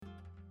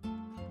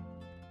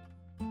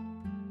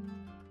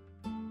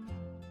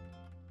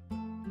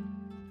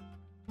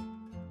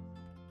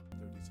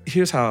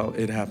here's how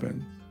it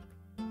happened.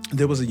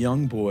 There was a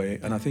young boy,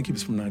 and I think he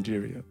was from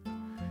Nigeria.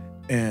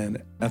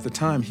 And at the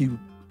time,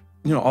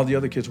 all the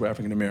other kids were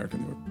African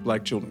American, they were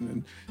black children,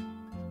 and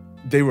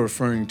they were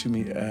referring to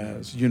me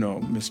as,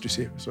 Mr.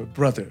 Sears or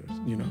brothers,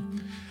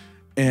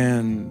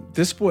 And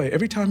this boy,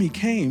 every time he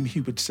came,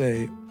 he would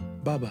say,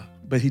 Baba,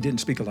 but he didn't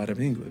speak a lot of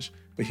English.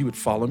 But he would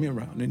follow me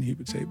around and he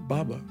would say,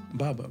 Baba,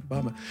 Baba,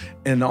 Baba.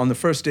 And on the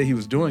first day he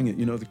was doing it,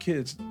 the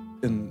kids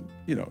in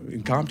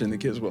Compton, the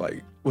kids were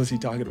like, what's he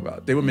talking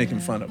about? They were making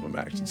fun of him,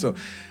 actually. Yeah. So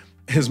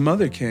his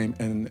mother came,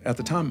 and at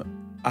the time,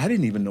 I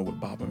didn't even know what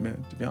Baba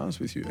meant, to be honest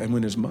with you. And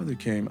when his mother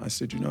came, I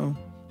said,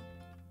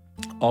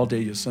 all day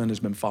your son has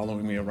been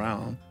following me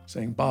around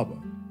saying Baba.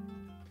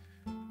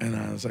 And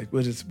I was like,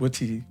 what's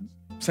he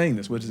saying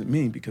this? What does it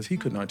mean? Because he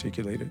couldn't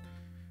articulate it.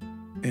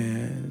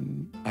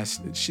 And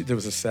there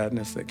was a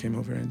sadness that came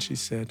over her, and she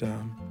said,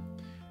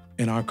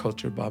 in our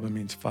culture, Baba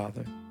means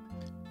father,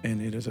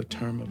 and it is a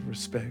term of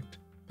respect.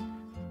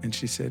 And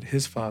she said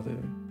his father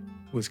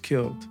was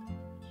killed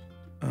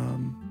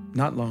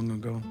not long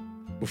ago,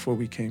 before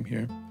we came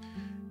here,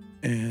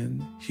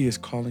 and he is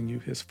calling you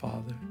his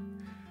father.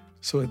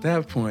 So at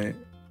that point,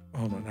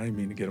 hold on, I didn't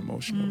mean to get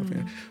emotional,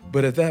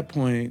 but at that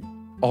point,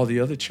 all the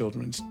other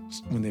children,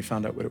 when they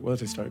found out what it was,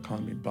 they started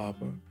calling me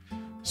Baba.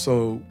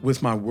 So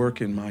with my work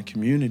in my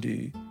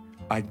community,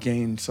 I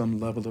gained some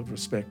level of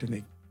respect, and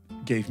they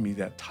gave me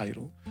that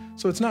title.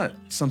 So it's not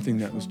something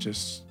that was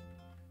just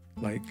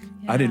like,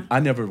 I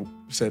never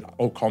said,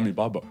 oh, call me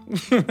Baba.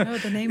 No,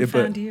 the name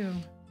found you.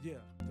 Yeah,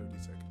 30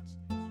 seconds.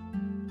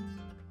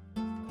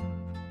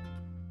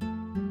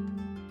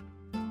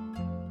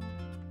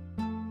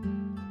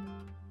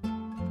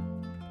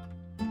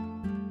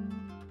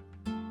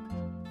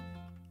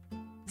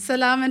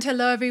 Salam and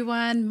hello,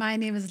 everyone. My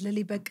name is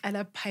Lily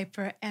Bakala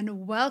Piper,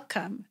 and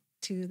welcome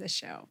to the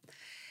show.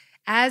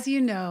 As you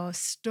know,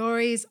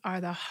 stories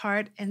are the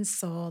heart and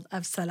soul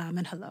of Salam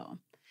and Hello.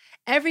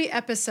 Every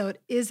episode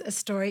is a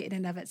story in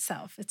and of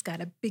itself. It's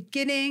got a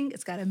beginning,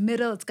 it's got a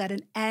middle, it's got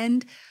an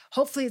end.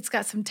 Hopefully it's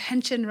got some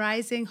tension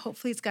rising.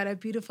 Hopefully it's got a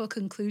beautiful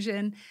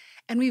conclusion.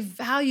 And we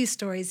value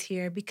stories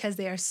here because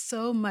they are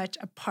so much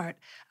a part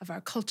of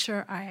our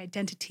culture, our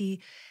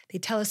identity. They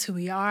tell us who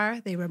we are.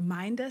 They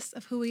remind us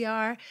of who we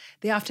are.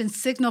 They often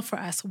signal for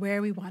us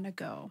where we want to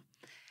go.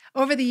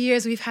 Over the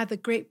years, we've had the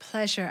great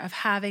pleasure of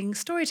having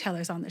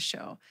storytellers on the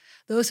show.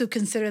 Those who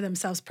consider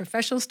themselves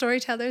professional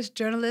storytellers,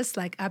 journalists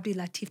like Abdi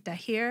Latif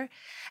Tahir,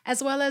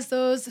 as well as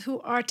those who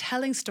are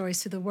telling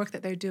stories through the work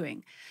that they're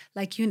doing,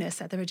 like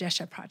Eunice at the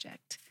Rajesha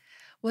Project.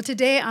 Well,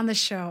 today on the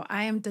show,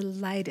 I am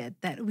delighted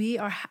that we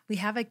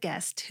have a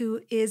guest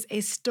who is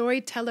a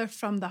storyteller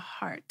from the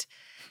heart,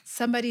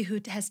 somebody who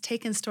has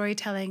taken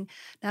storytelling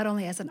not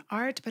only as an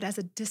art, but as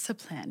a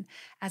discipline,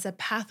 as a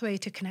pathway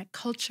to connect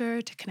culture,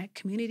 to connect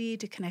community,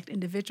 to connect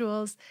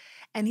individuals.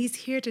 And he's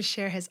here to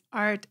share his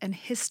art and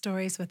his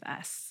stories with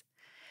us.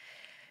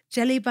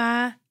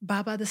 Jaliba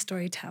Baba the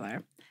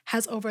Storyteller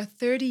has over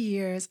 30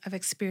 years of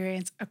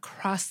experience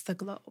across the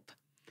globe.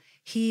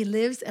 He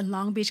lives in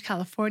Long Beach,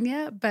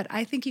 California, but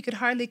I think you could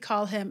hardly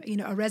call him,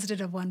 a resident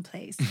of one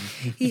place.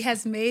 He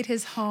has made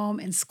his home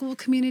in school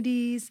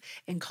communities,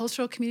 in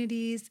cultural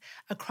communities,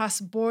 across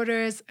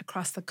borders,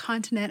 across the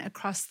continent,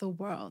 across the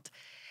world.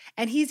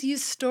 And he's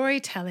used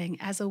storytelling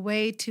as a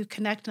way to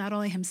connect not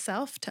only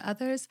himself to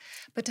others,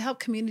 but to help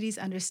communities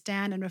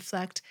understand and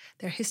reflect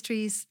their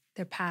histories,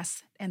 their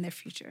past, and their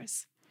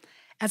futures.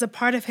 As a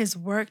part of his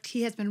work,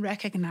 he has been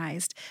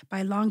recognized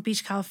by Long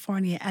Beach,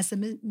 California as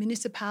the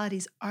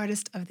municipality's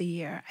Artist of the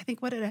Year. I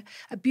think what a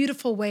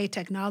beautiful way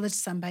to acknowledge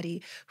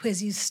somebody who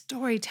has used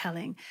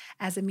storytelling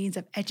as a means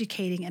of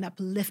educating and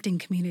uplifting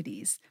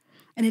communities.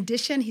 In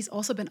addition, he's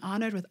also been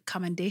honored with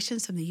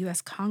commendations from the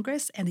U.S.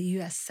 Congress and the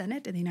U.S.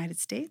 Senate in the United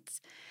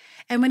States.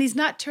 And when he's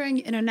not touring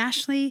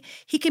internationally,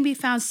 he can be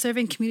found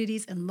serving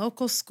communities in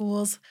local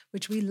schools,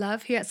 which we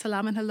love here at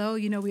Salam and Hello.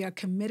 We are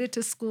committed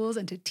to schools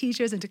and to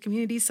teachers and to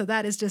communities. So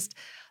that is just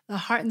the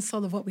heart and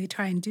soul of what we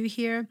try and do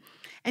here.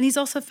 And he's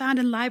also found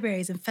in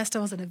libraries and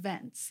festivals and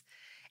events.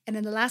 And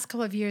in the last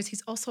couple of years,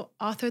 he's also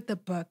authored the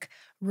book,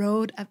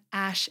 Road of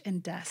Ash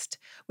and Dust,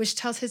 which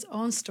tells his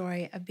own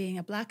story of being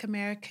a Black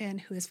American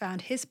who has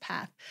found his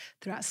path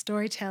throughout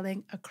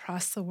storytelling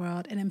across the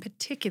world, and in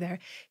particular,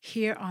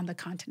 here on the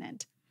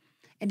continent.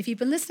 And if you've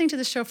been listening to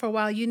the show for a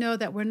while, you know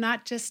that we're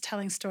not just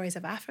telling stories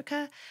of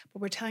Africa,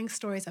 but we're telling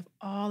stories of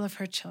all of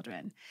her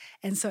children.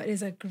 And so it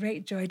is a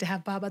great joy to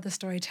have Baba the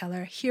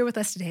Storyteller here with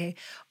us today,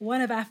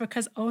 one of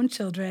Africa's own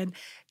children,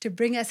 to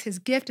bring us his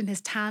gift and his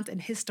talent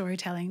and his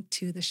storytelling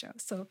to the show.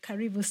 So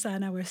Karibu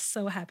Sana, we're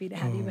so happy to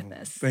have you with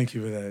us. Thank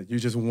you for that. You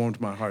just warmed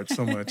my heart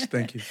so much.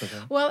 Thank you for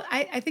that. Well,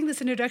 I think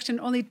this introduction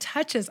only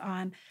touches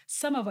on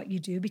some of what you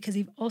do, because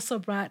you've also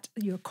brought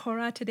your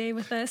Kora today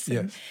with us.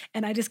 Yes.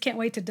 And I just can't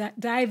wait to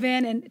dive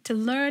in and to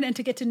learn and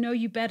to get to know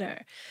you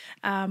better.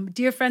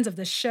 Dear friends of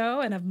the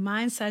show and of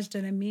mine, Sajid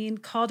and Amin,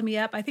 called me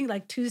up, I think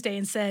like Tuesday,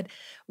 and said,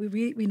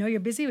 we know you're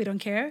busy, we don't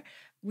care,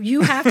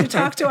 You have to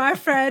talk to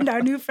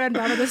our new friend,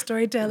 Baba the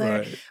Storyteller.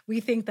 Right. We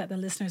think that the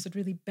listeners would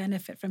really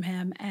benefit from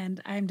him.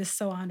 And I'm just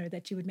so honored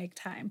that you would make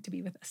time to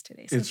be with us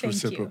today. So It's thank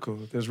you. reciprocal.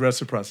 There's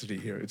reciprocity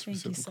here. It's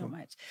Thank you reciprocal. so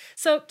much.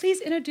 So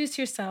please introduce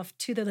yourself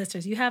to the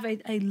listeners. You have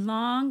a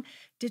long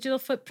digital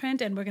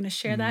footprint, and we're going to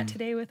share that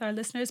today with our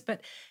listeners.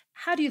 But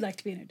how do you like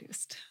to be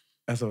introduced?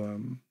 As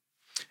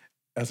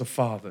a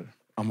father,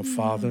 I'm a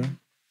father.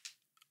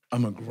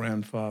 I'm a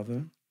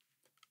grandfather.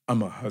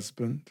 I'm a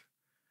husband.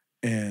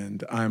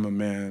 And I'm a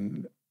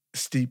man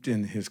steeped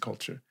in his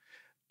culture.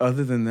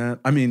 Other than that,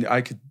 I mean,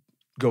 I could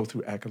go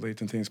through accolades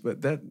and things,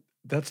 but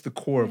that's the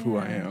core of who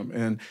I am.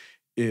 And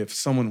if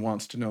someone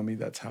wants to know me,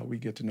 that's how we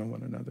get to know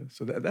one another.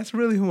 So that's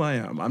really who I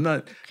am.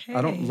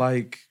 I don't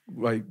like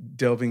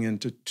delving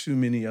into too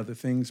many other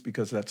things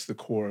because that's the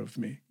core of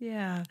me.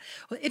 Yeah.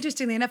 Well,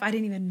 interestingly enough, I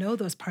didn't even know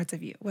those parts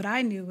of you. What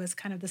I knew was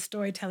kind of the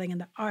storytelling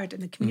and the art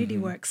and the community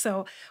work.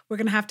 So we're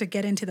going to have to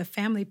get into the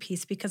family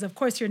piece because, of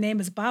course, your name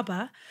is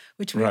Baba,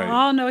 which we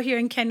all know here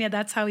in Kenya.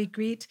 That's how we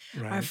greet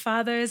our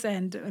fathers.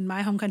 And in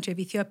my home country of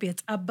Ethiopia,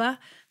 it's Abba.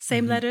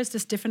 Same letters,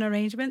 just different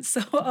arrangements.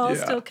 So all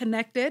still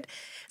connected.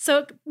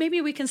 So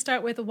maybe we can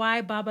start with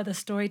why Baba the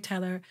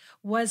Storyteller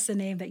was the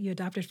name that you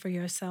adopted for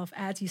yourself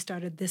as you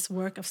started this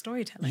work of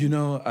storytelling. You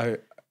know,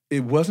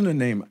 it wasn't a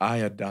name I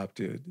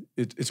adopted.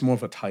 It's more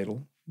of a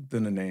title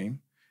than a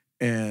name.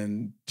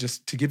 And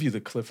just to give you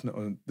the cliff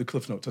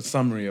notes, a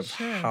summary of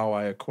how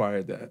I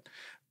acquired that.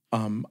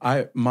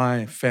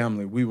 My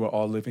family, we were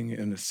all living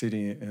in a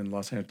city in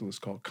Los Angeles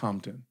called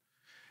Compton.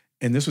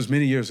 And this was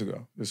many years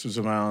ago. This was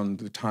around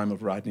the time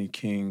of Rodney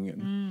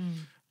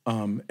King.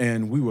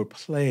 And we were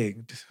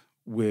plagued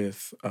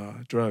with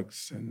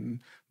drugs and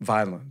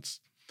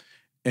violence.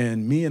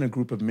 And me and a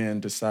group of men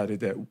decided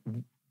that,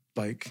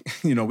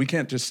 we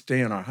can't just stay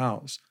in our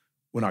house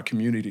when our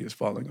community is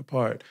falling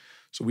apart.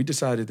 So we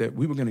decided that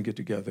we were going to get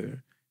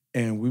together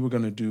and we were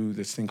going to do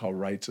this thing called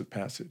rites of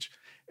passage.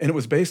 And it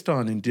was based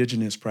on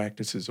indigenous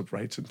practices of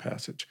rites of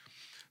passage.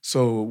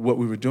 So what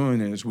we were doing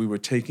is we were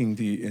taking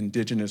the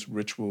indigenous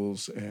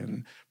rituals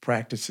and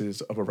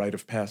practices of a rite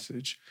of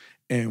passage,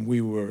 and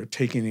we were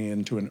taking it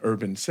into an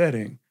urban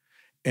setting,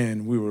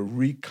 and we were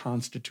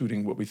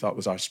reconstituting what we thought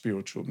was our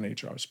spiritual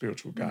nature, our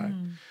spiritual guide.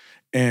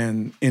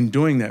 And in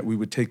doing that, we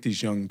would take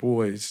these young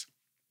boys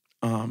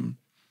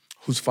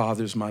whose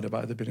fathers might have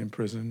either been in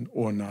prison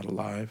or not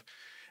alive,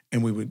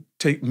 and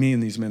me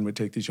and these men would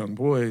take these young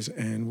boys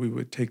and we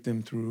would take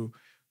them through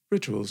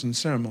rituals and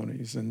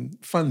ceremonies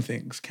and fun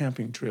things,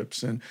 camping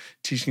trips, and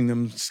teaching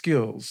them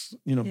skills,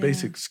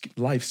 basic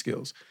life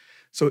skills.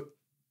 So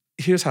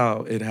here's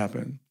how it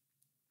happened.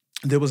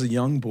 There was a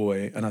young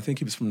boy, and I think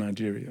he was from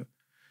Nigeria.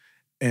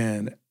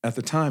 And at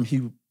the time,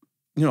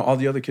 all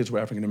the other kids were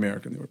African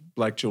American. They were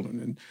Black children.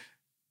 And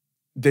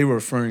they were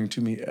referring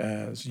to me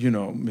as,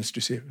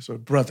 Mr. Sears or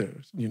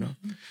brother,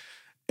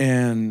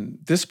 And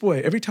this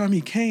boy, every time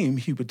he came,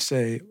 he would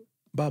say,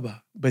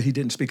 Baba, but he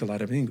didn't speak a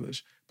lot of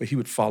English. But he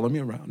would follow me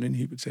around and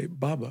he would say,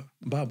 Baba,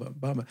 Baba,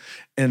 Baba.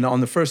 And on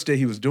the first day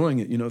he was doing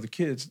it, the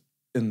kids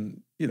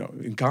in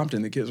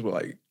Compton, the kids were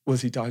like,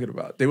 what's he talking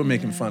about? They were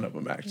making fun of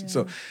him, actually.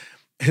 So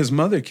his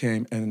mother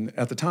came, and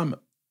at the time,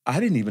 I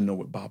didn't even know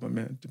what Baba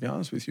meant, to be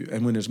honest with you.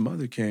 And when his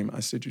mother came, I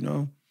said,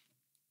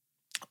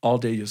 all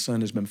day your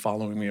son has been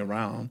following me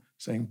around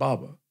saying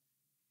Baba.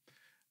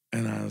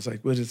 And I was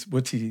like,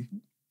 what's he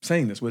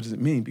saying this? What does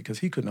it mean? Because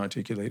he couldn't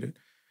articulate it.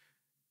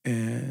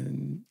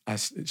 And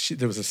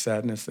there was a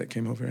sadness that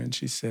came over her, and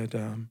she said,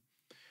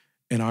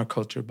 in our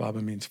culture,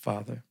 Baba means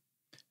father,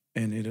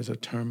 and it is a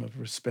term of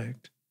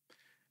respect.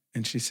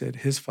 And she said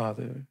his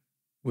father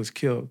was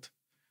killed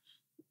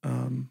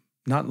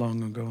not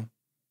long ago,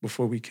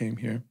 before we came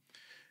here,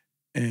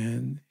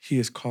 and he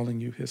is calling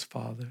you his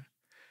father.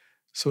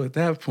 So at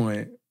that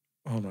point,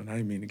 hold on, I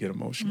didn't mean to get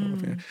emotional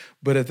over here,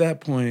 but at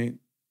that point,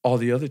 all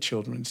the other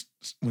children,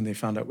 when they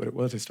found out what it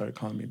was, they started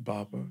calling me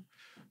Baba.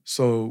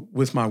 So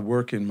with my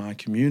work in my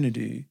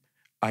community,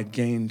 I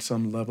gained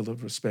some level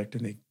of respect,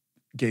 and they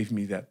gave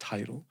me that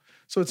title.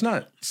 So it's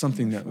not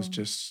something that was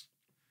just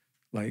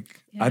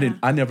like,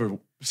 I never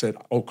said,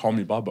 oh, call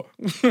me Baba.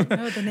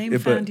 No, the name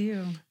found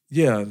you.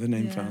 Yeah, the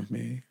name found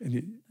me.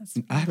 And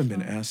I haven't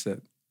been asked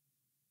that.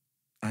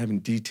 I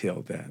haven't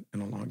detailed that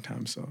in a long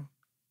time, so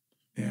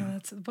yeah.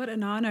 What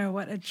an honor,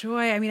 what a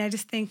joy. I mean, I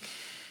just think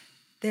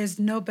there's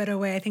no better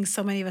way. I think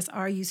so many of us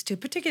are used to,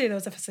 particularly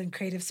those of us in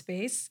creative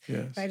space,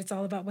 right? It's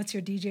all about what's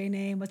your DJ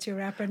name, what's your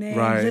rapper name,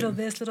 little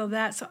this, little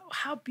that. So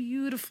how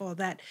beautiful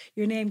that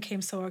your name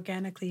came so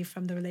organically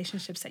from the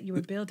relationships that you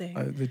were building.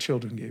 The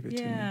children gave it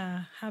to me.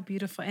 Yeah, how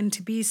beautiful. And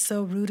to be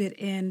so rooted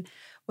in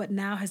what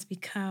now has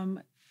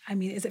become, I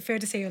mean, is it fair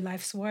to say your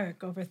life's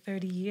work over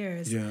 30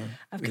 years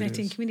of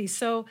connecting communities?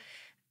 So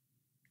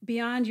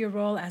beyond your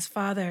role as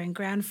father and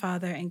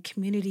grandfather and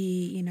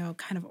community,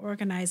 kind of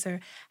organizer,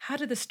 how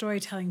did the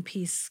storytelling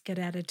piece get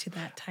added to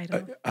that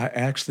title? I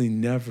actually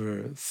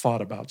never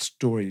thought about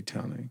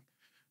storytelling.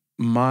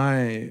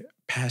 My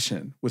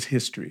passion was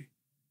history.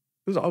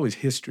 It was always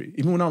history.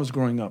 Even when I was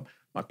growing up,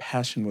 my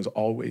passion was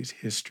always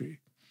history.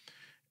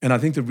 And I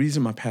think the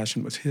reason my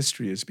passion was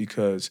history is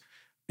because,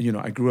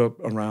 I grew up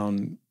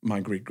around my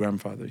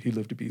great-grandfather. He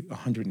lived to be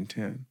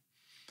 110.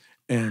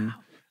 And Wow.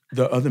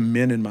 the other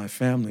men in my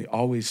family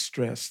always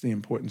stressed the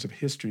importance of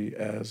history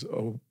as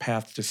a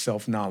path to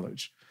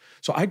self-knowledge.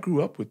 So I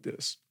grew up with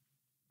this.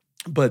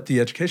 But the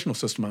educational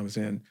system I was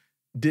in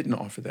didn't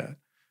offer that.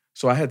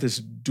 So I had this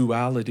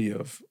duality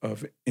of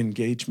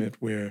engagement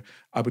where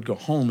I would go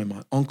home and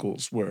my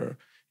uncles were,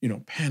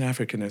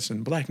 Pan-Africanists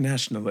and Black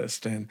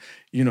nationalists and,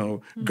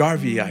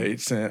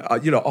 Garveyites and,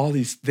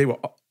 they were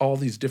all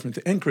these different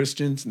things, and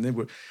Christians,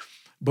 and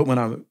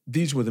but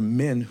these were the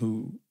men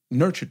who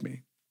nurtured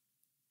me.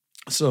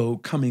 So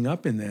coming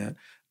up in that,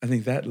 I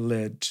think that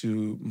led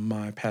to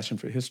my passion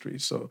for history.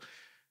 So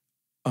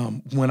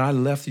when I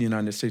left the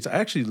United States, I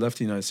actually left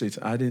the United States.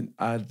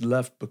 I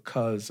left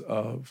because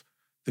of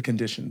the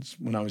conditions.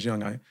 When I was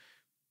young, I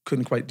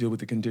couldn't quite deal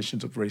with the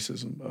conditions of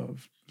racism,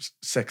 of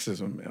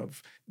sexism,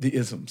 of the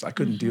isms. I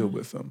couldn't deal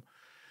with them.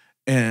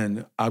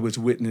 And I was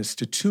witness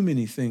to too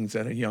many things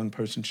that a young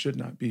person should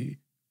not be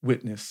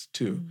witness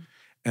to.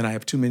 And I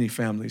have too many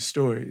family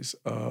stories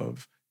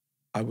of,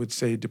 I would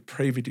say,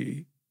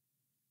 depravity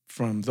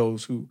from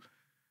those who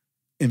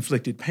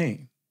inflicted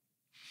pain.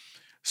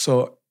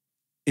 So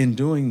in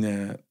doing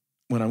that,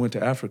 when I went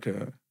to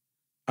Africa,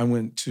 I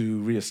went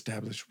to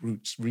reestablish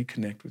roots,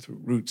 reconnect with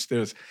roots.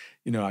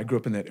 I grew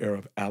up in that era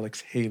of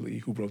Alex Haley,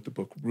 who wrote the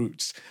book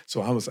Roots.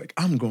 So I was like,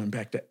 I'm going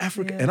back to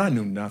Africa. And I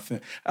knew nothing.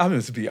 I'm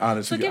going to be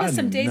honest with you. So give us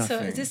some dates. Nothing.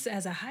 So is this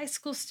as a high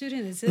school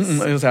student? Is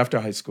this? It was after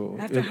high school.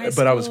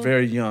 But I was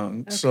very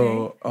young. Okay.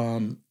 So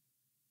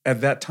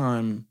at that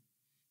time,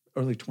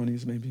 early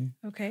 20s maybe.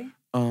 Okay.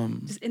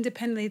 Just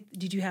independently,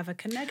 did you have a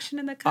connection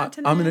in the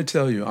continent? I'm going to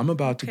tell you, I'm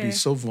about to be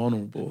so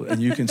vulnerable,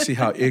 and you can see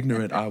how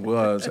ignorant I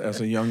was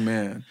as a young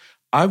man.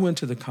 I went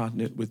to the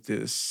continent with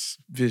this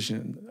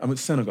vision. I went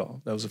to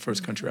Senegal. That was the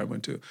first country I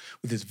went to,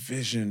 with this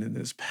vision and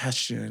this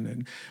passion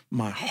and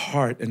my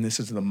heart, and this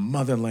is the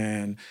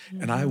motherland.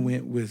 And I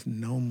went with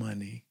no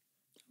money.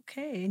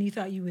 Okay, and you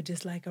thought you would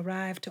just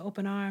arrive to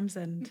open arms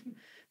and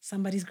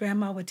somebody's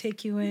grandma would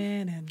take you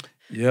in and...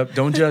 Yep,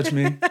 don't judge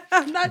me.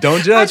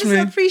 Don't judge me.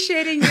 I'm just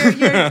appreciating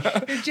your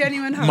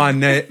genuine heart. My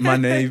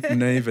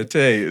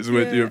naivete is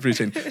what you're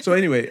appreciating. So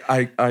anyway,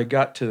 I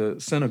got to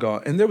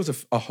Senegal, and there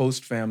was a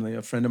host family.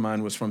 A friend of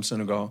mine was from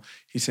Senegal.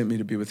 He sent me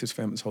to be with his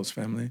host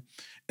family,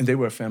 and they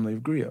were a family of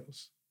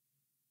griots.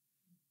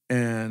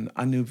 And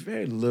I knew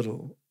very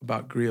little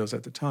about griots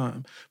at the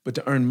time, but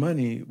to earn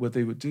money, what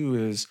they would do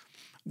is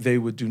they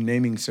would do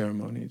naming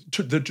ceremonies,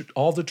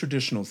 all the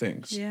traditional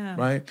things,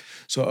 right?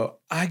 So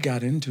I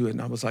got into it,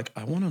 and I was like,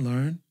 I want to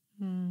learn.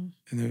 And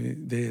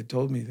they had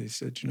told me, they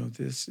said,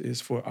 this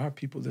is for our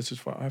people, this is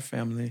for our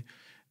family,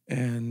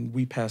 and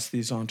we pass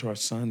these on to our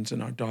sons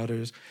and our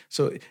daughters.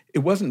 So I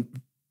wasn't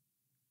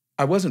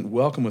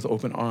welcome with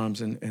open arms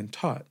and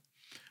taught.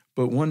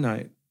 But one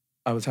night,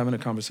 I was having a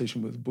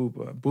conversation with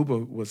Buba.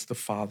 Buba was the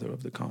father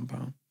of the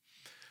compound.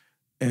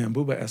 And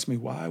Buba asked me,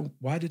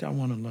 why did I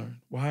want to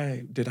learn?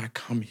 Why did I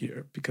come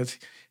here? Because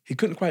he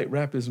couldn't quite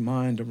wrap his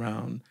mind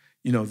around,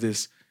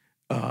 this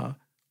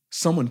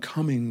someone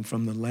coming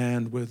from the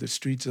land where the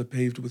streets are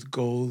paved with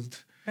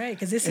gold. Right,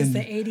 because this is the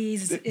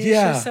 80s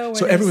or so.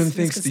 So everyone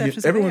thinks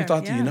everyone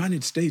thought the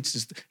United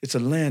States it's a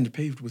land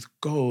paved with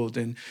gold,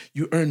 and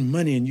you earn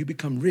money and you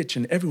become rich,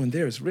 and everyone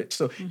there is rich.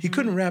 So he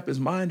couldn't wrap his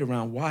mind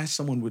around why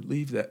someone would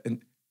leave that.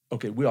 And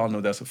okay, we all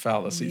know that's a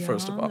fallacy,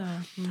 first of all.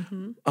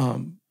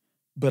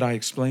 But I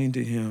explained to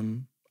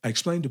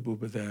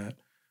Buba that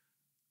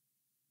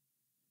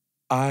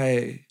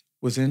I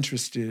was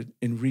interested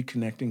in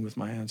reconnecting with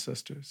my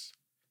ancestors.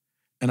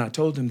 And I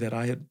told him that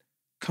I had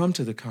come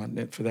to the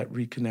continent for that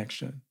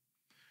reconnection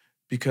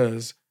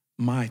because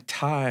my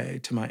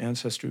tie to my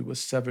ancestry was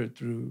severed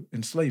through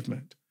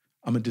enslavement.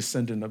 I'm a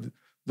descendant of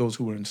those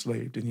who were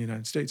enslaved in the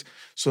United States.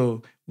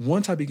 So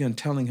once I began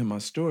telling him my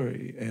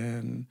story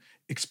and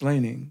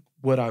explaining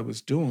what I was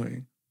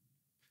doing,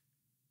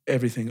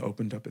 everything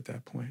opened up at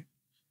that point.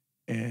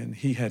 And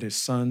he had his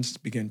sons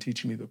begin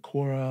teaching me the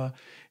Korah.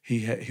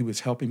 He was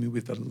helping me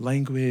with the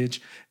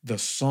language, the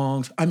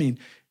songs. I mean,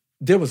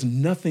 there was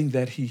nothing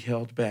that he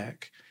held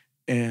back.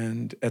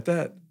 And at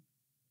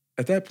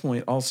that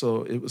point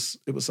also, it was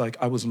like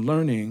I was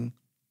learning.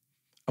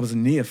 I was a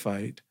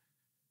neophyte,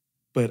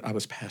 but I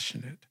was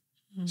passionate.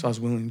 So I was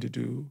willing to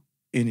do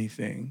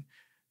anything.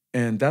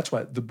 And that's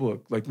why the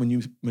book, like when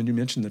you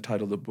mentioned the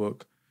title of the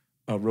book,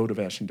 Road of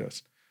Ash and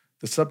Dust,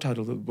 the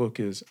subtitle of the book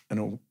is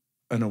An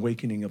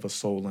Awakening of a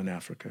Soul in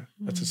Africa.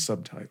 That's a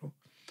subtitle.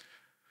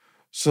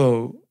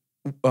 So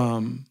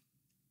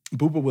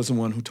Buba was the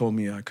one who told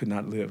me I could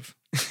not live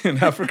in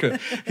Africa.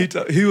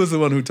 He was the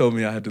one who told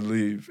me I had to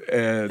leave.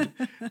 And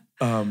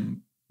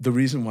the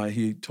reason why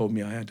he told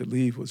me I had to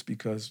leave was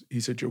because he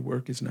said, your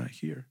work is not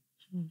here.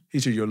 He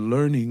said, your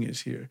learning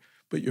is here,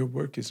 but your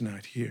work is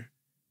not here.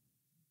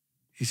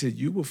 He said,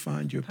 you will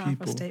find your Powerful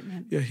people.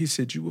 Statement. Yeah, he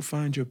said, you will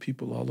find your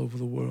people all over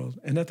the world.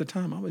 And at the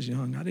time, I was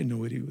young. I didn't know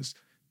what he was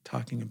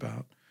talking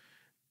about.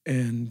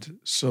 And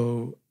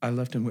so I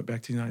left and went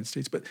back to the United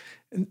States. But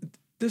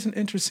there's an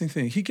interesting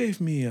thing. He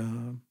gave me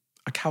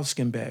a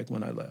cowskin bag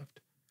when I left.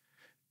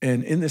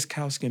 And in this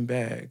cowskin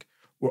bag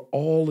were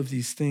all of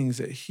these things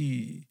that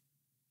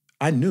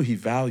I knew he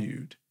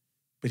valued,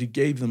 but he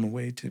gave them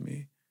away to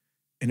me.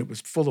 And it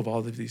was full of all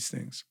of these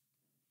things.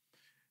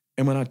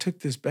 And when I took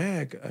this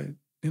bag, I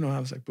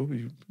was like, Boo,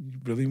 you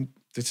really,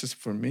 this is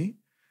for me?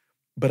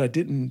 But I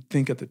didn't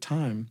think at the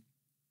time,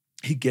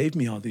 he gave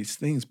me all these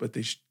things, but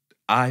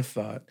I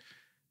thought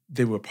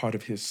they were part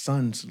of his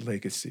son's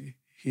legacy.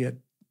 He had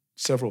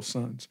several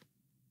sons.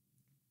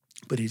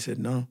 But he said,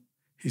 no.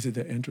 He said,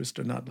 their interests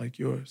are not like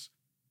yours.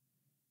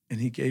 And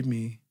he gave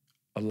me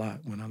a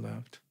lot when I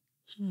left.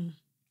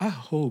 I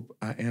hope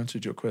I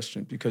answered your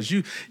question, because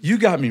you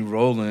got me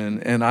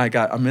rolling, and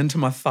I'm into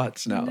my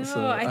thoughts now. No,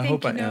 So I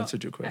hope I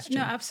answered your question.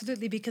 No,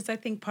 absolutely, because I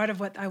think part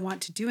of what I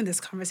want to do in this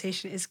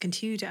conversation is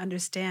continue to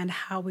understand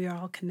how we are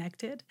all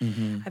connected.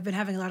 I've been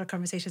having a lot of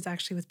conversations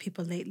actually with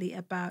people lately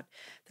about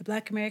the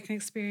Black American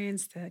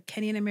experience, the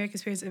Kenyan American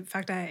experience. In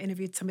fact, I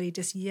interviewed somebody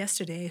just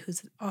yesterday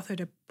who's authored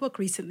a book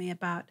recently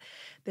about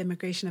the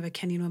immigration of a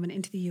Kenyan woman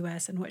into the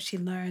U.S. and what she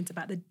learns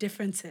about the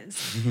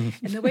differences.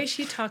 And the way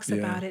she talks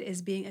about it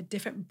is being a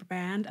different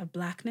brand of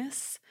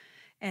Blackness,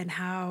 and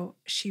how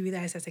she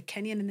realized as a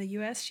Kenyan in the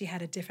U.S., she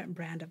had a different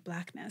brand of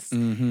Blackness,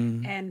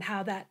 and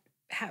how that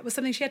was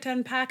something she had to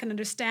unpack and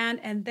understand,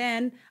 and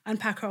then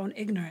unpack her own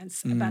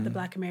ignorance about the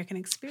Black American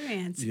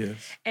experience. Yes.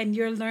 And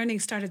your learning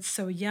started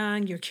so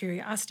young, your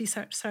curiosity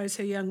started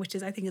so young, which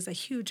I think is a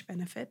huge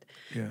benefit.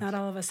 Yes. Not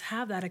all of us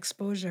have that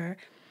exposure.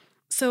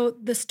 So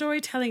the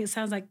storytelling, it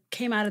sounds like,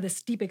 came out of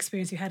this deep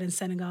experience you had in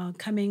Senegal,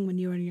 coming when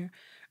you were in your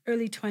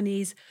early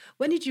 20s.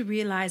 When did you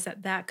realize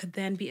that could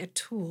then be a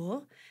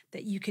tool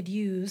that you could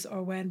use,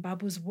 or when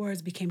Babu's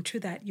words became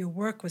true that your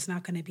work was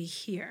not going to be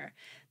here,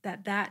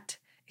 that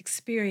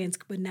experience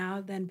would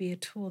now then be a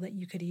tool that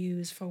you could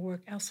use for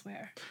work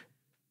elsewhere?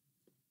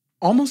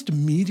 Almost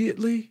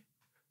immediately,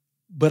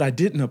 but I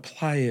didn't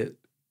apply it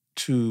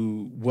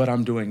to what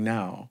I'm doing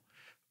now.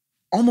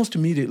 Almost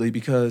immediately,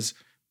 because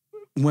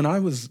when I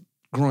was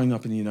growing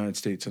up in the United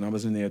States and I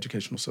was in the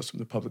educational system,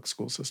 the public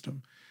school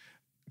system,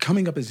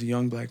 coming up as a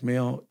young Black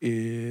male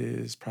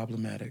is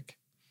problematic.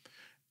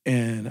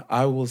 And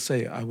I will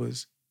say I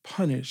was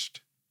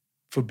punished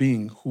for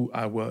being who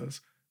I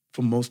was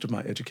for most of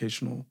my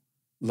educational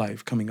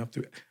life, coming up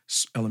through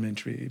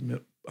elementary,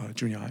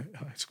 junior high,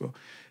 high school.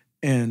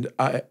 And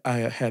I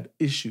had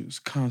issues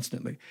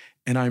constantly.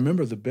 And I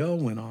remember the bell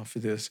went off for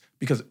this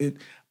because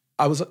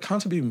I was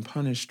constantly being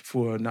punished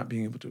for not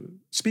being able to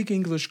speak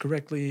English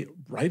correctly,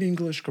 write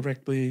English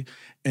correctly.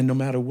 And no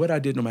matter what I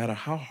did, no matter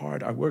how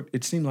hard I worked,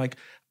 it seemed like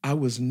I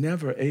was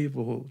never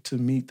able to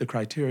meet the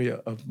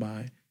criteria of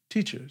my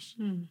teachers,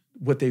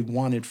 what they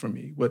wanted from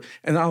me.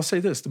 And I'll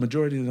say this, the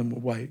majority of them were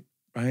white,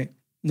 right?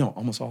 No,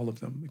 almost all of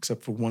them,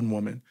 except for one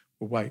woman,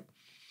 were white.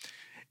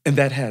 And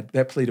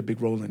that played a big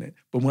role in it.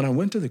 But when I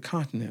went to the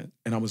continent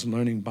and I was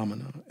learning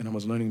Bamana and I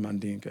was learning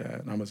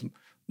Mandinka and I was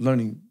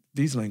learning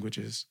these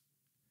languages,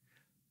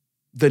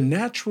 the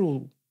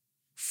natural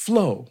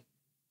flow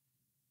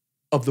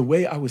of the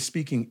way I was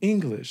speaking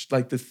English,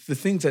 like the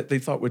things that they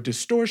thought were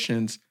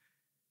distortions,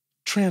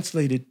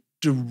 translated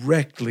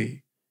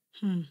directly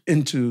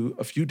into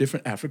a few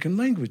different African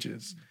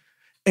languages.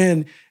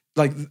 And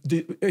like,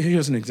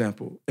 here's an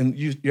example. And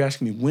you're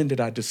asking me, when did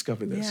I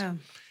discover this? Yeah.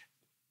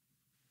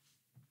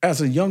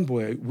 As a young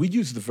boy, we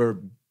used the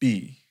verb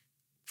be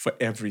for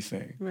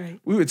everything. Right.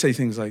 We would say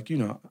things like,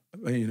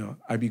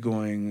 I be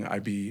going, I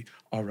be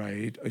all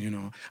right,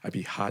 I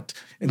be hot.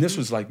 And this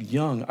was like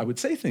young. I would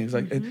say things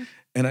like,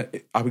 and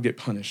I would get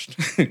punished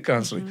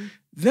constantly.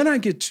 Then I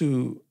get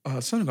to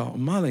Senegal or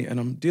Mali, and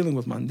I'm dealing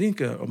with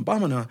Mandinka or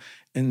Bamana,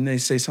 and they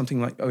say something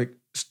like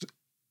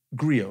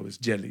griot is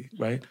jelly,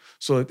 right?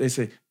 So they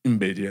say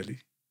imbe jelly,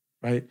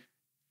 right?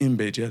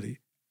 Imbe jelly.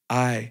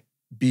 I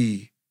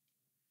be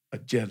a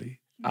jelly.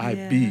 I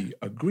be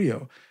a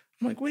griot.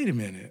 I'm like, wait a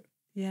minute.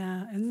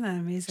 Yeah, isn't that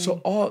amazing?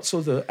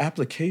 So the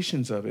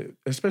applications of it,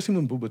 especially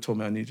when Buba told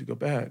me I need to go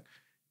back,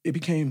 it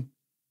became,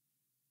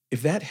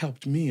 if that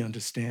helped me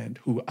understand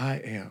who I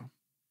am,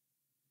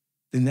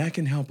 then that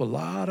can help a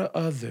lot of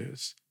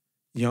others,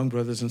 young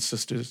brothers and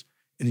sisters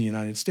in the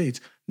United States,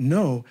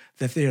 know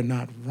that they are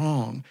not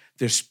wrong.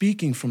 They're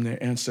speaking from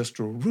their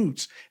ancestral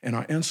roots, and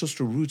our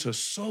ancestral roots are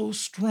so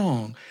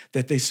strong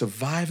that they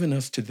survive in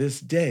us to this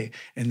day,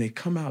 and they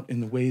come out in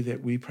the way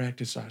that we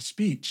practice our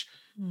speech,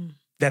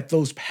 that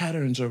those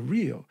patterns are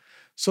real.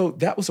 So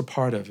that was a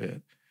part of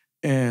it.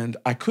 And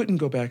I couldn't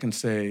go back and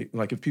say,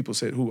 like, if people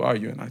said, who are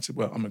you? And I said,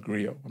 well, I'm a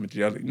griot, I'm a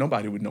jelly.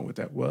 Nobody would know what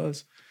that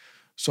was.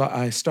 So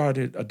I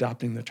started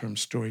adopting the term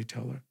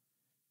storyteller,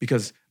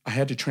 because I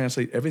had to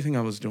translate everything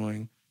I was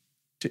doing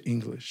to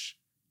English,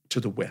 to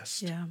the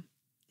West. Yeah,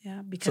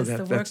 because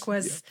the work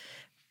was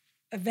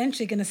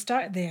eventually going to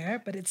start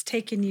there, but it's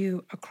taken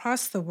you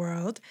across the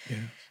world. Yeah.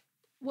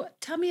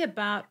 Tell me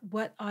about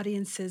what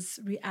audiences'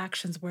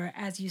 reactions were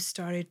as you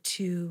started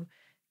to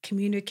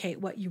communicate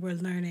what you were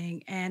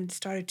learning and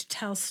started to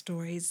tell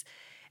stories.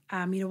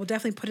 We'll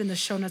definitely put in the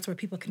show notes where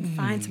people can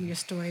find some of your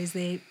stories.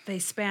 They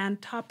span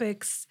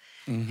topics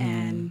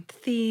and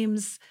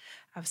themes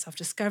of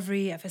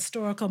self-discovery, of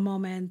historical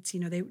moments.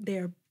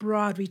 They're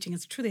broad-reaching.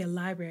 It's truly a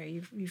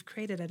library. You've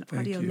created an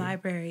audio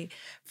library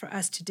for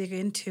us to dig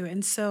into.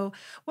 And so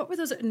what were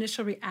those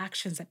initial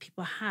reactions that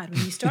people had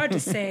when you started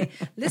to say,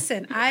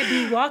 listen, I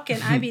be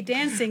walking, I be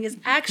dancing is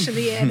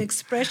actually an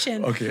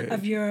expression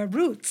of your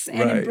roots,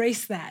 and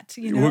embrace that,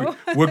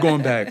 We're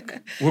going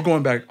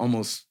back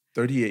almost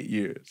 38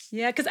 years.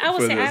 Yeah, because I will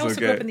say I also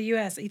grew up in the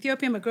U.S.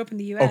 Ethiopian, but grew up in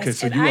the U.S. Okay,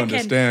 so you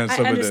understand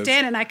some of this. I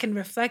understand, and I can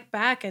reflect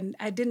back, and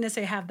I didn't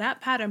necessarily have that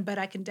pattern, but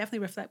I can definitely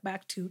reflect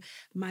back to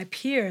my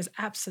peers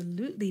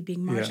absolutely being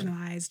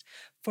marginalized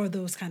for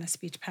those kind of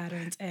speech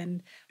patterns.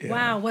 And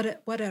wow,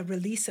 what a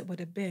release it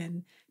would have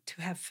been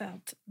to have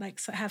felt like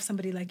have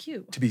somebody like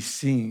you. To be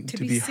seen, to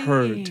be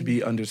heard, to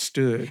be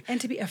understood.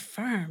 And to be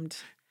affirmed.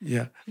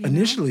 Yeah.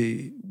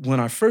 Initially, when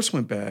I first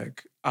went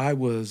back,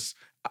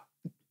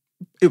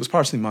 it was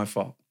partially my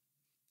fault.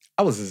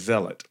 I was a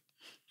zealot,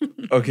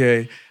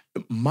 okay?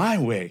 My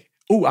way.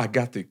 Oh, I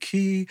got the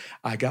key.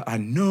 I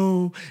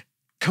know.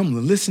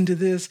 Come listen to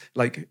this.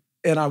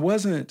 And I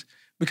wasn't,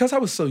 because I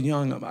was so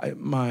young,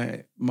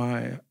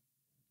 my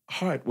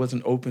heart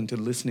wasn't open to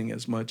listening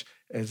as much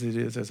as it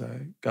is as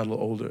I got a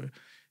little older.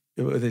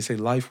 They say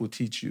life will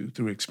teach you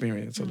through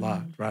experience a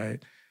lot,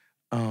 right?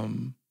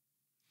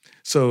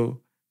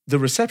 So the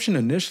reception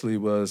initially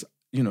was,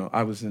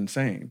 I was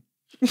insane.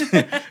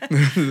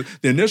 The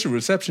initial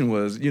reception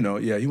was, he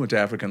went to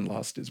Africa and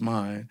lost his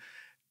mind.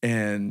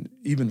 And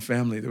even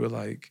family, they were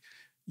like,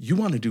 you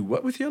want to do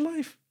what with your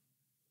life?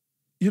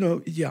 I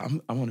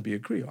want to be a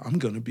griot. I'm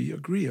going to be a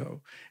griot.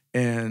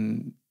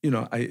 And,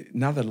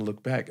 now that I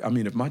look back,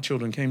 if my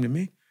children came to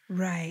me.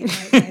 Right.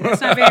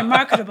 That's not very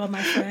marketable,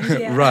 my friend.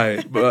 Yeah.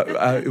 Right. But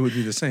it would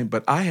be the same.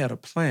 But I had a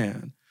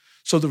plan.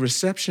 So the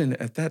reception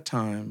at that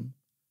time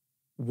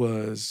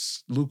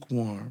was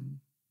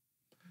lukewarm.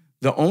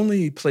 The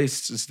only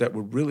places that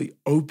were really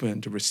open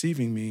to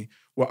receiving me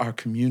were our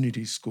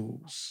community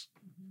schools.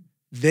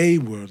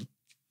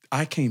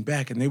 I came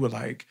back and they were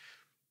like,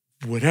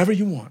 whatever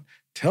you want,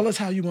 tell us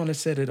how you want to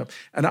set it up.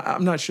 And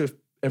I'm not sure if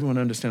everyone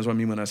understands what I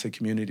mean when I say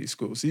community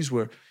schools. These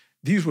were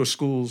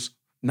schools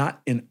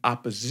not in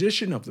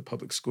opposition of the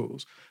public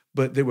schools,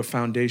 but they were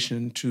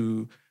foundation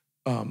to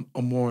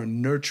a more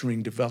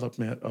nurturing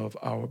development of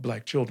our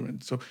Black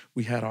children. So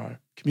we had our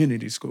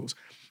community schools.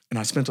 And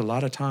I spent a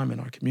lot of time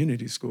in our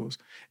community schools.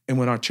 And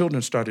when our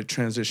children started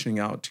transitioning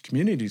out to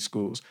community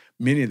schools,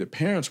 many of the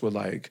parents were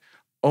like,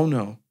 oh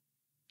no,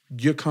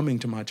 you're coming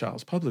to my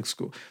child's public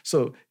school.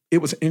 So it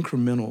was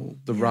incremental,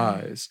 the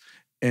rise.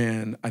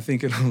 And I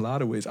think in a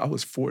lot of ways, I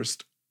was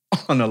forced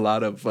on a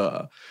lot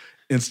of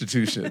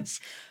institutions.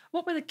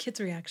 What were the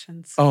kids'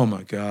 reactions? Oh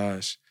my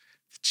gosh,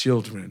 the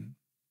children.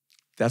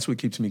 That's what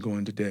keeps me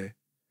going today.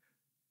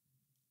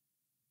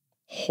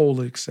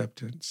 Whole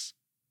acceptance.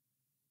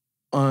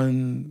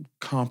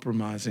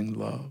 Uncompromising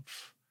love.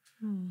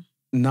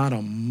 Not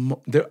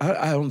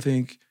I don't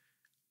think,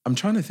 I'm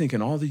trying to think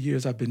in all the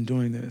years I've been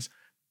doing this,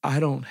 I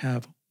don't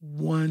have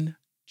one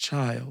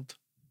child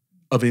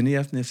of any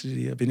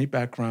ethnicity, of any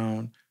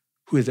background,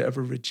 who has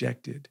ever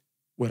rejected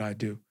what I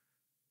do.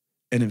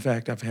 And in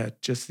fact, I've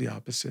had just the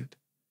opposite.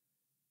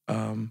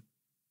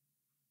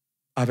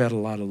 I've had a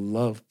lot of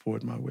love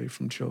poured my way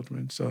from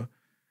children. So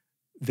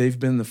they've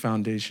been the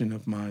foundation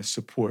of my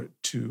support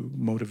to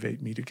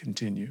motivate me to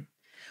continue.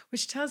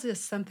 Which tells us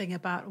something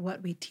about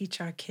what we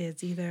teach our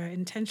kids, either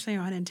intentionally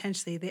or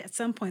unintentionally. At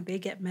some point, they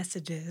get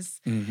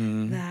messages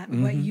that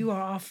what you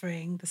are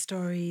offering, the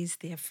stories,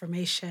 the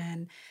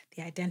affirmation,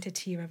 the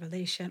identity,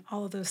 revelation,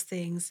 all of those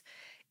things,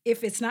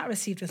 if it's not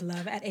received with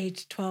love at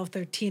age 12,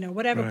 13, or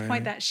whatever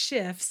point that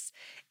shifts,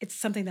 it's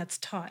something that's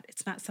taught.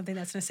 It's not something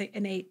that's necessarily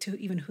innate to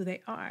even who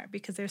they are,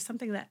 because there's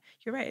something that,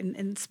 you're right,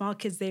 in small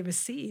kids they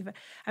receive.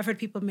 I've heard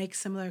people make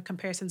similar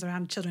comparisons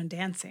around children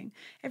dancing.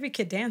 Every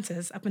kid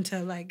dances up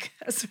until like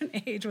a certain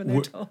age when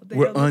they're told they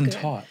we're don't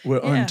untaught.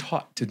 We're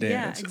untaught to dance.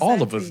 Yeah, exactly.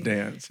 All of us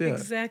dance. Yeah.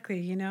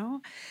 Exactly,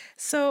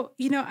 So,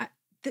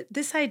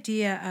 this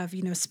idea of,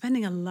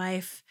 spending a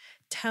life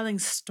telling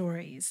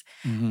stories.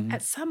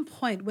 At some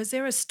point, was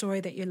there a story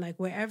that you're like,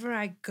 wherever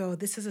I go,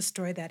 this is a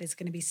story that is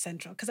going to be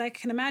central? Because I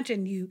can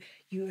imagine you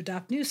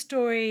adopt new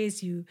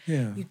stories, you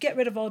get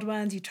rid of old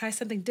ones, you try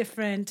something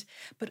different.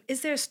 But is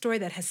there a story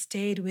that has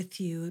stayed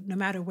with you no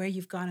matter where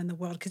you've gone in the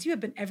world? Because you have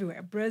been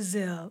everywhere: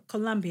 Brazil,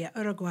 Colombia,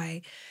 Uruguay,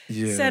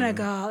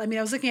 Senegal. I mean,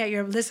 I was looking at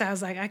your list, I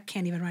was like, I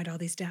can't even write all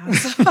these down.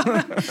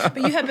 But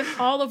you have been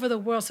all over the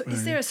world. So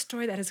is there a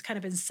story that has kind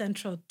of been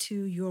central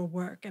to your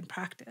work and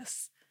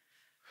practice?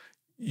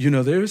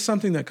 There is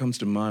something that comes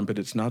to mind, but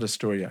it's not a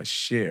story I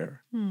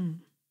share.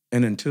 And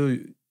until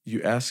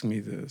you ask me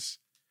this,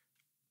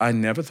 I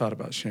never thought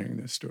about sharing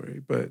this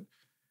story. But,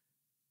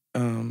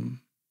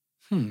 I'm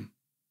going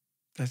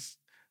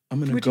to go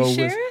with... Would you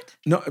share it?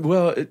 No,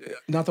 well,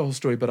 not the whole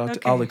story,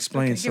 but I'll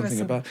explain something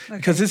about...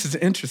 Because this is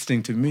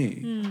interesting to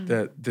me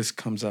that this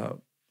comes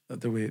out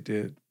the way it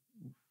did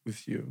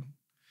with you.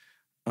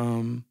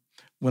 When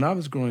I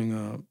was growing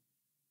up,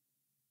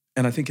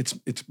 And I think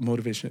it's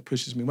motivation that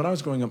pushes me. When I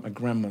was growing up, my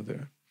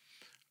grandmother,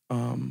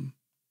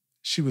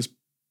 she was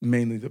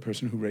mainly the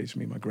person who raised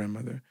me, my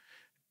grandmother.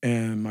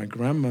 And my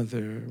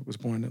grandmother was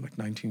born in like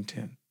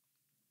 1910.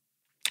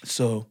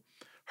 So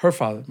her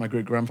father, my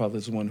great-grandfather,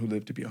 is the one who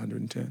lived to be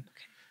 110.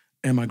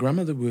 And my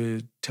grandmother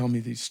would tell me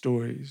these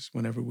stories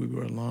whenever we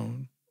were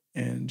alone.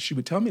 And she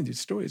would tell me these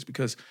stories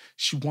because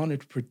she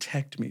wanted to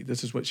protect me.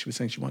 This is what she was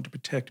saying. She wanted to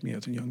protect me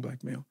as a young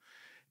Black male.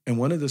 And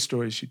one of the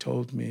stories she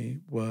told me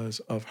was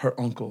of her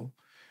uncle,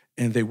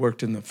 and they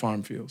worked in the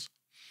farm fields.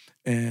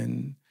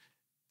 And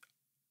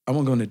I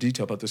won't go into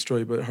detail about the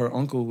story, but her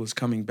uncle was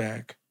coming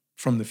back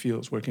from the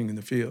fields, working in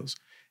the fields,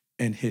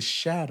 and his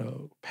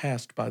shadow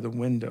passed by the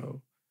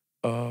window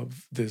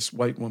of this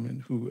white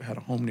woman who had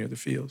a home near the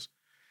fields.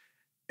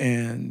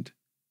 And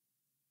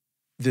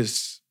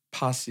this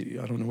posse,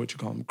 I don't know what you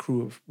call them,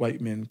 crew of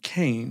white men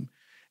came,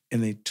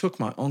 and they took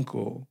my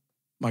uncle,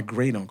 my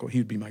great uncle, he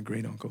would be my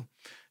great uncle.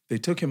 They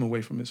took him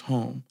away from his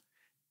home,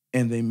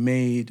 and they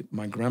made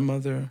my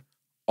grandmother,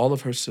 all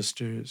of her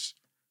sisters,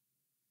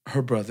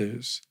 her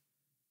brothers,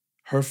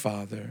 her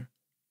father,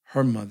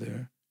 her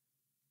mother,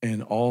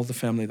 and all the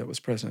family that was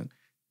present.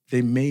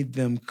 They made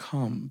them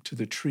come to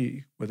the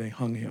tree where they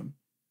hung him,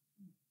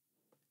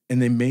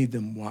 and they made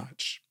them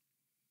watch.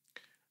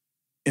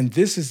 And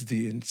this is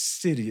the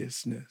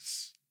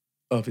insidiousness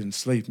of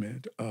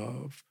enslavement,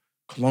 of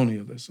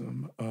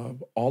colonialism,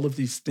 of all of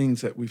these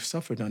things that we've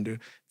suffered under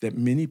that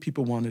many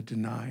people want to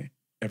deny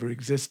ever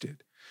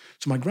existed.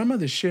 So my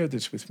grandmother shared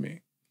this with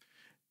me.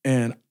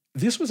 And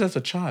this was as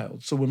a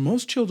child. So when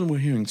most children were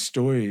hearing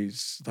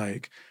stories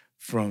like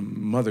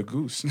from Mother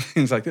Goose and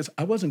things like this,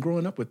 I wasn't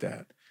growing up with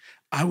that.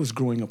 I was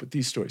growing up with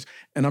these stories.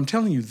 And I'm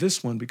telling you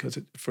this one because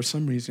for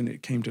some reason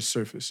it came to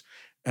surface.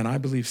 And I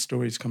believe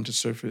stories come to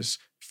surface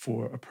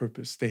for a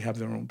purpose. They have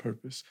their own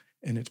purpose,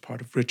 and it's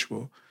part of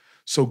ritual.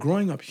 So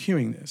growing up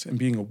hearing this and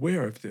being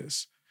aware of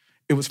this,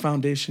 it was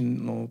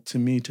foundational to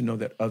me to know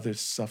that others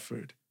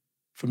suffered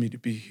for me to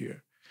be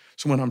here.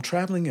 So when I'm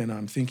traveling and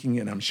I'm thinking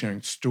and I'm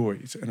sharing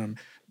stories and I'm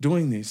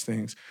doing these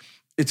things,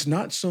 it's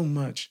not so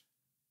much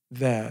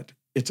that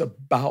it's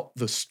about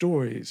the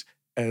stories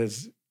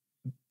as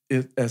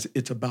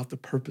it's about the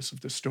purpose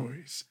of the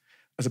stories,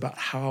 as about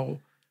how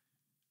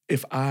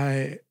if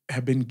I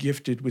have been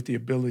gifted with the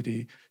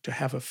ability to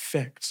have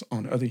effects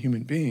on other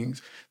human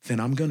beings, then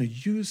I'm going to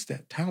use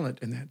that talent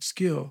and that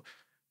skill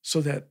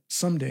so that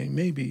someday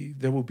maybe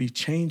there will be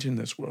change in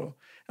this world.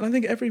 And I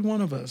think every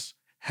one of us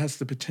has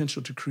the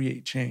potential to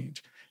create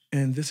change.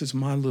 And this is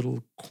my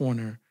little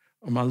corner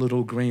or my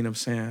little grain of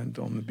sand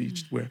on the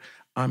beach where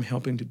I'm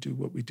helping to do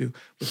what we do.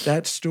 But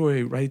that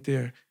story right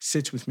there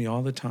sits with me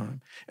all the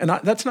time. And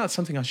that's not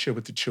something I share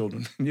with the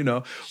children,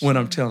 when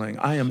I'm telling.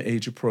 I am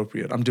age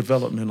appropriate. I'm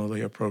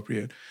developmentally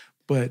appropriate.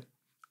 But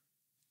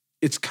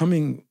it's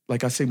coming,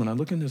 like I say, when I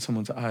look into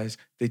someone's eyes,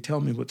 they tell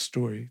me what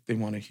story they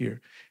want to hear.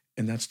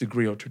 And that's the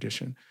griot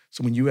tradition.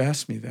 So when you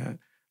ask me that,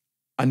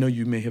 I know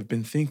you may have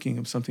been thinking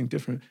of something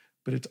different,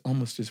 but it's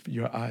almost as if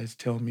your eyes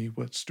tell me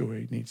what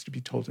story needs to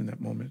be told in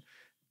that moment.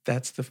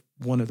 That's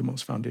one of the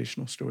most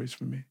foundational stories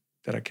for me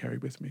that I carry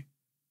with me.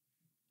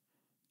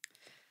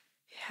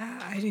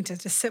 Yeah, I need to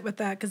just sit with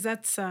that because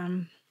that's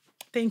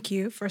thank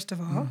you, first of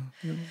all.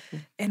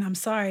 And I'm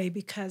sorry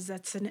because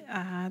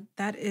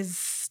that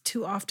is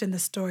too often the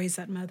stories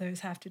that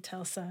mothers have to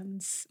tell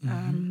sons.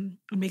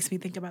 It makes me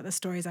think about the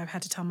stories I've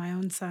had to tell my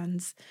own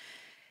sons.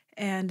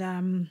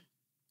 And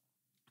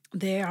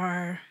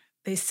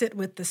they sit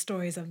with the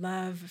stories of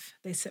love,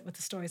 they sit with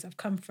the stories of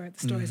comfort,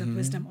 the stories of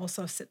wisdom,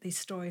 also sit these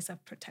stories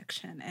of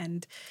protection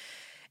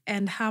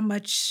and how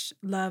much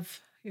love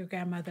your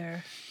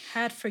grandmother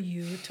had for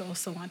you to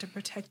also want to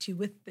protect you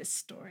with this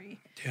story.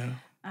 Yeah.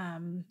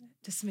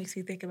 Just makes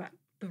me think about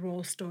the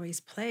role stories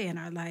play in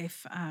our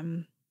life.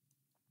 I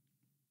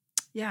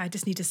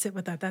just need to sit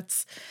with that.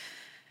 That's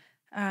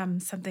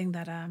something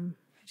that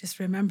just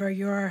remember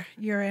your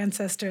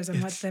ancestors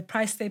and what the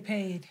price they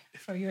paid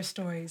for your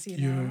stories.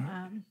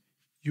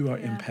 You are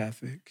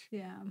empathic.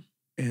 Yeah.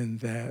 And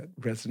that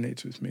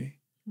resonates with me.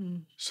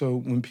 So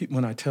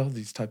when I tell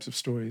these types of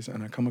stories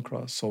and I come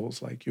across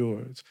souls like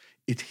yours,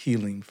 it's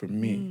healing for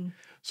me.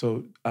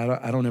 So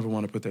I don't ever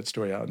want to put that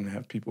story out and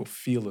have people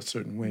feel a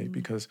certain way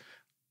because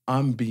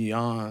I'm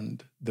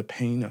beyond the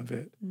pain of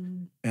it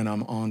and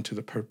I'm on to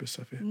the purpose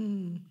of it.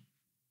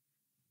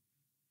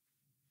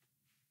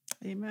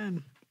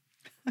 Amen.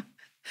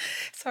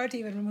 It's hard to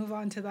even move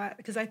on to that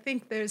because I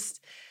think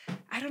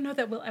I don't know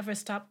that we'll ever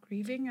stop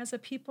grieving as a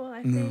people.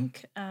 I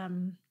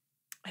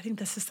think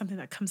this is something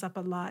that comes up a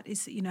lot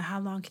is, how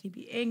long can you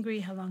be angry?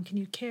 How long can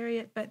you carry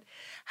it? But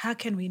how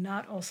can we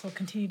not also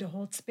continue to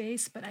hold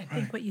space? But I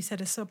think what you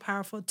said is so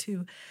powerful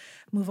to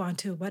move on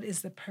to what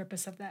is the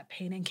purpose of that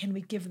pain? And can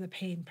we give the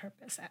pain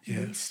purpose at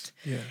least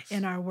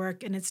in our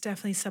work? And it's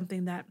definitely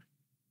something that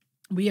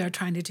we are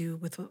trying to do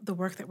with the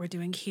work that we're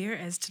doing here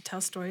is to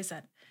tell stories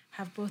that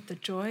have both the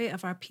joy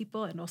of our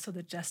people and also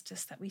the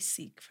justice that we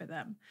seek for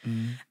them.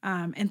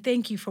 Mm. And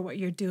thank you for what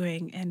you're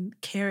doing and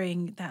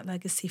carrying that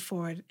legacy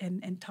forward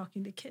and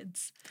talking to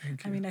kids.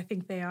 Thank I you. mean, I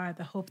think they are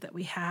the hope that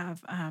we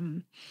have.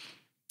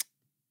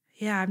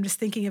 Yeah, I'm just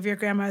thinking of your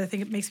grandmother. I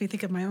think it makes me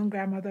think of my own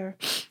grandmother.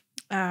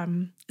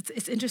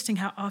 It's interesting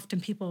how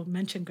often people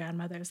mention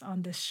grandmothers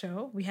on this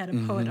show. We had a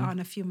poet Mm-hmm. on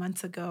a few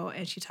months ago,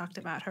 and she talked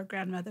about her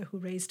grandmother who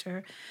raised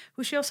her,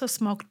 who she also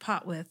smoked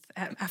pot with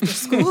after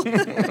school.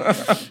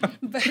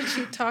 But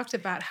she talked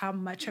about how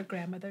much her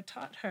grandmother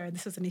taught her.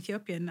 This was an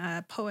Ethiopian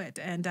poet,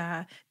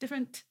 and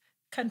different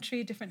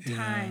country, different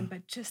time, Yeah.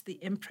 but just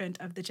the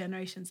imprint of the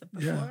generations of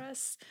Yeah. before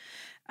us.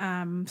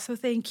 So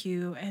thank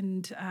you.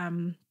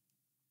 And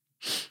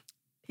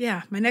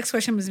yeah, my next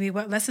question was me,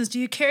 what lessons do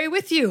you carry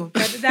with you?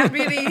 But that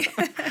really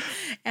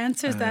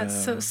answers that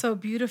so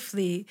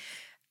beautifully.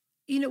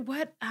 You know,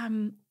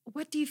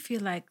 what do you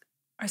feel like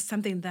are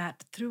something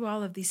that through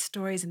all of these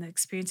stories and the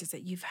experiences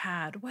that you've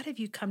had, what have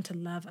you come to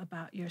love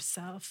about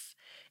yourself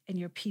and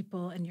your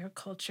people and your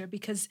culture?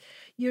 Because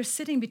you're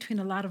sitting between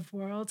a lot of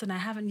worlds, and I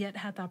haven't yet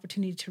had the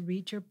opportunity to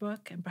read your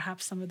book, and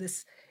perhaps some of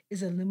this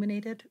is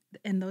illuminated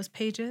in those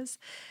pages.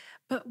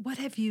 But what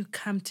have you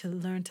come to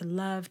learn to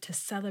love, to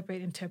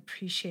celebrate, and to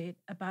appreciate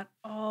about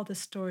all the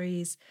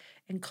stories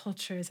and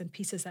cultures and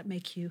pieces that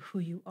make you who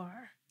you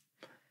are?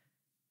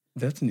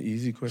 That's an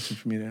easy question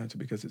for me to answer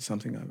because it's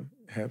something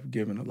I have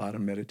given a lot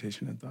of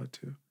meditation and thought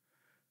to.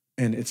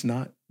 And it's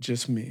not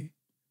just me.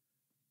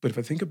 But if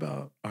I think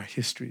about our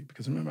history,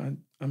 because remember,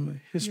 I'm a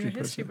history You're a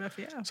history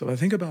person. buff, yeah. So I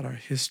think about our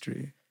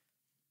history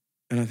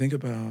and I think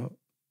about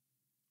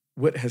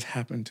what has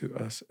happened to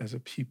us as a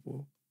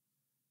people,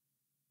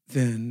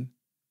 then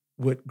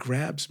what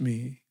grabs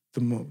me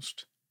the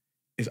most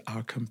is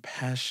our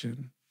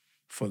compassion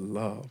for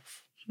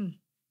love. Hmm.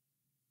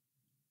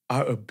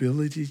 Our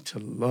ability to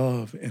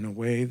love in a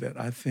way that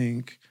I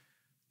think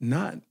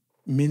not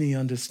many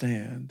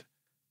understand,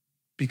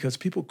 because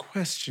people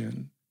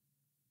question,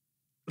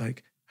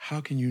 like, how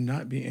can you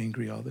not be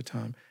angry all the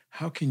time?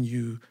 How can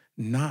you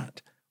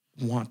not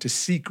want to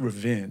seek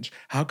revenge?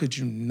 How could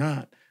you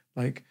not,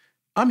 like,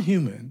 I'm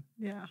human.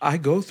 Yeah. I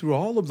go through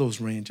all of those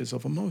ranges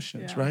of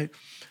emotions, Yeah. right?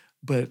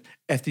 But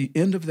at the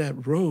end of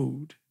that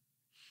road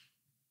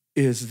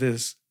is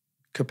this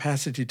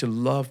capacity to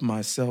love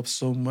myself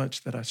so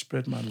much that I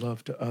spread my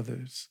love to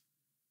others.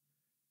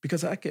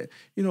 Because I can,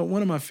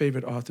 one of my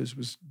favorite authors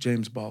was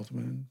James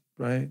Baldwin,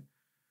 right?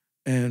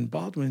 And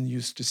Baldwin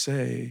used to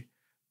say,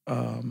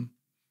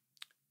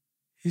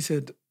 he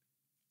said,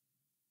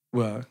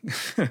 well,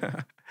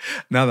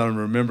 now that I'm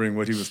remembering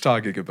what he was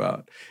talking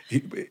about,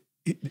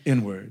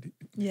 N-word.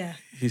 Yeah.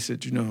 He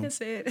said, You can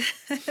say it.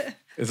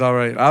 it's all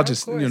right. I'll Of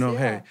just, course,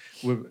 yeah.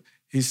 hey,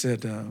 he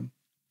said, and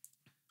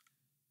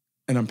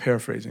I'm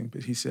paraphrasing,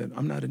 but he said,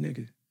 I'm not a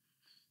nigga.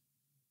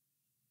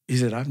 He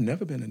said, I've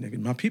never been a nigga.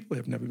 My people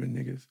have never been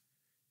niggas.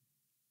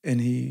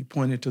 And he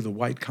pointed to the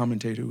white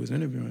commentator who was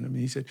interviewing him. And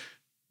he said,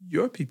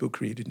 your people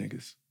created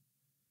niggas.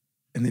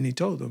 And then he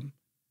told them,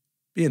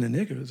 being a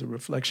nigger is a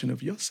reflection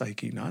of your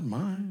psyche, not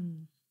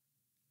mine.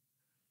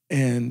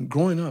 And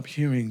growing up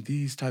hearing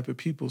these type of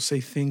people say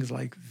things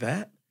like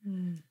that,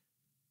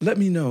 let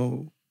me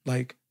know,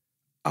 like,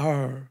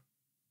 our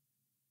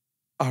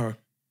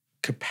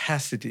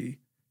capacity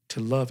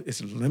to love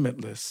is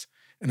limitless.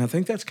 And I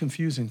think that's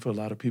confusing for a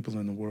lot of people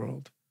in the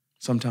world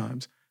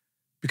sometimes,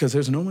 because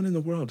there's no one in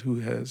the world who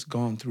has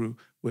gone through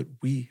what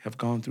we have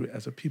gone through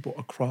as a people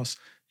across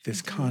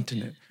this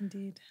continent.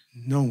 Indeed.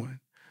 No one.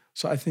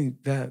 So I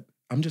think that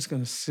I'm just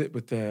going to sit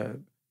with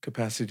that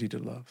capacity to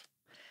love.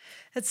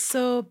 It's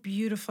so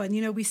beautiful.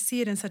 And, we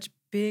see it in such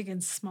big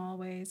and small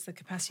ways, the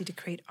capacity to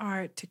create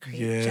art, to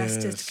create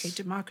justice, to create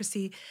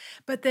democracy.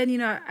 But then,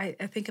 I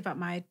think about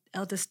my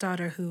eldest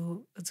daughter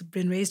who has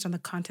been raised on the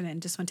continent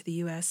and just went to the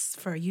U.S.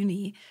 for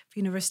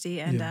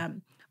university.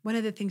 And one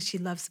of the things she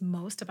loves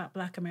most about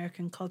Black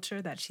American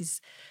culture that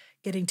she's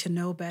getting to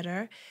know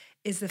better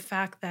is the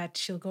fact that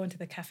she'll go into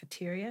the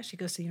cafeteria. She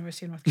goes to the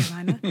University of North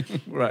Carolina,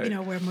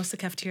 right. Where most of the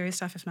cafeteria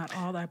staff, if not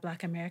all, are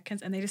Black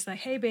Americans. And they just like,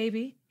 hey,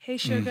 baby, hey,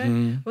 sugar.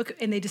 And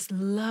they just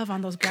love on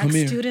those Black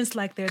students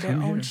like they're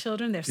their own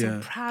children. They're so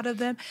proud of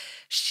them.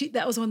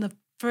 That was one of the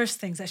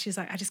first things that she's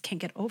like, I just can't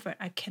get over it.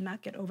 I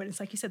cannot get over it. It's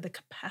like you said, the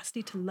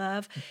capacity to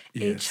love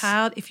a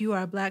child. If you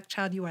are a Black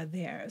child, you are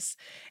theirs.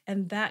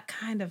 And that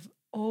kind of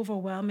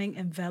overwhelming,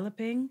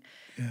 enveloping,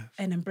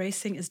 and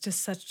embracing is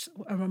just such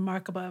a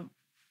remarkable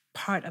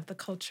part of the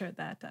culture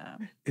that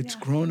it's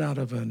grown out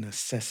of a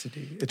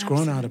necessity. It's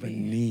grown out of a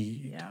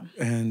need.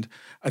 And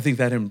I think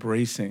that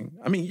embracing,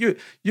 I mean,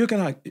 you're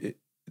gonna,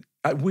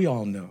 we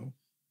all know,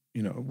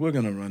 we're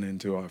gonna run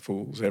into our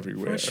fools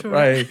everywhere,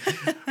 right?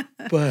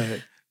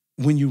 But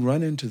when you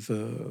run into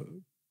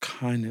the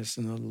kindness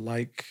and the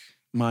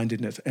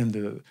like-mindedness and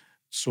the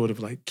sort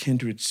of like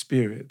kindred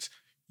spirits,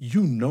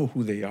 you know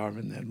who they are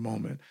in that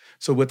moment.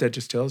 So what that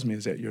just tells me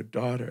is that your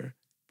daughter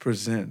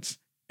presents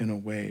in a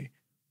way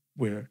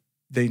where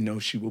they know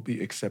she will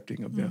be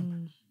accepting of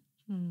them.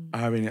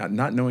 I mean,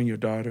 not knowing your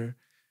daughter,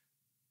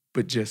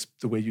 but just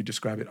the way you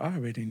describe it, I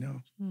already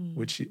know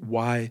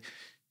why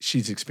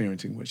she's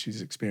experiencing what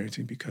she's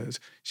experiencing, because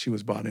she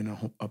was brought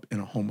up in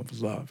a home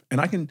of love.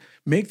 And I can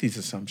make these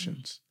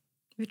assumptions.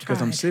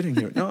 Because I'm sitting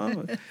here.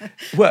 No,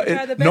 well,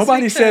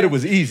 nobody said it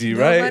was easy,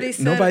 right?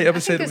 Nobody ever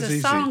said it was easy.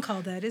 There's a song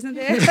called that, isn't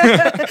there?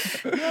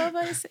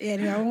 Nobody said.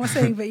 Anyway, I won't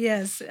sing, but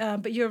yes.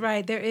 But you're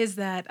right. There is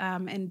that,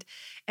 and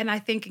I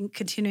think in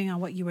continuing on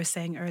what you were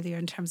saying earlier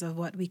in terms of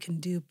what we can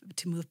do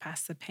to move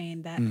past the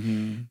pain,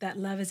 that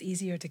love is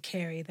easier to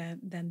carry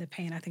than the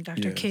pain. I think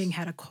Dr. King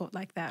had a quote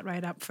like that.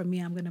 Right up for me,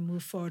 I'm going to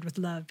move forward with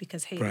love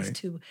because hate is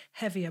too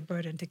heavy a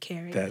burden to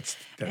carry. That's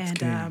and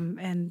King.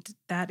 And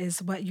that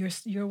is what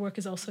your work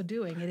is also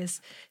doing. It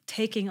is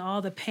taking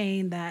all the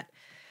pain that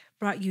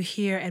brought you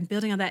here and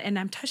building on that. And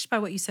I'm touched by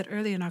what you said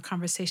earlier in our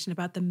conversation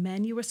about the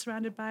men you were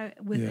surrounded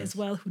with as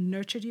well, who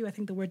nurtured you. I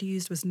think the word you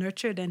used was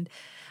nurtured. And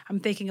I'm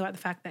thinking about the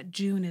fact that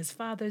June is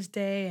Father's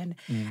Day. And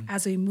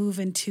as we move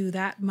into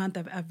that month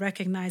of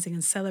recognizing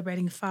and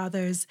celebrating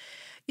fathers,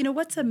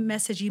 what's a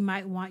message you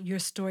might want your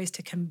stories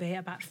to convey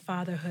about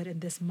fatherhood in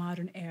this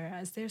modern era?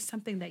 Is there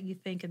something that you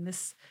think in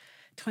this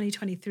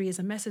 2023 is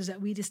a message that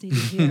we just need to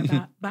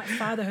hear about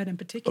fatherhood in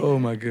particular? Oh,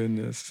 my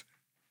goodness.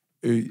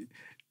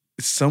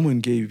 Someone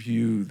gave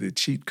you the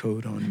cheat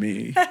code on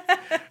me.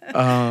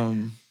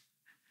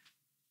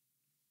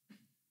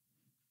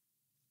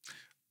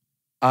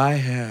 I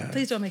have.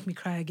 Please don't make me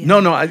cry again.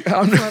 No,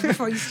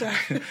 before you start.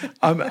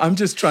 I'm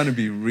just trying to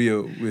be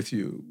real with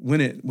you. When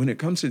it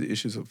comes to the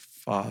issues of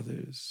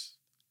fathers,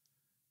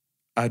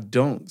 I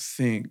don't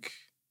think.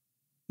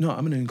 No, I'm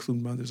going to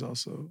include mothers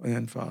also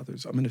and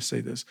fathers. I'm going to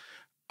say this.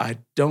 I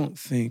don't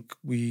think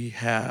we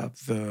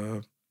have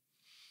the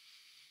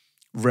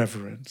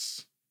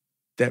reverence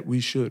that we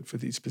should for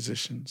these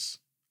positions.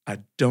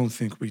 I don't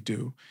think we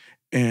do.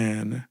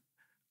 And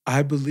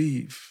I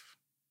believe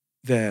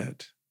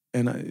that,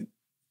 and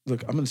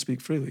look, I'm going to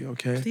speak freely,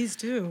 okay? Please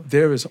do.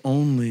 There is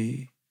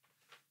only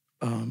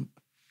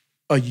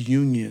a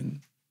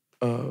union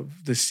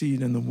of the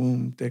seed and the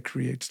womb that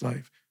creates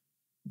life.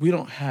 We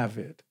don't have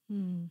it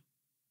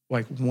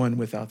like one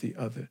without the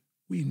other.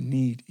 We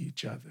need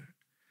each other.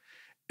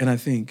 And I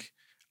think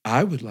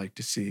I would like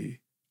to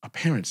see a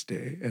Parents'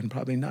 Day and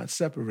probably not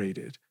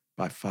separated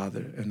by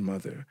father and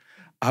mother.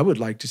 I would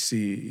like to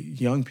see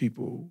young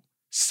people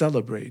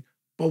celebrate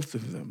both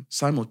of them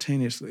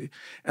simultaneously.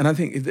 And I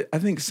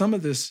think some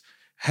of this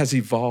has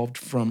evolved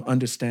from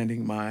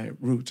understanding my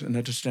roots and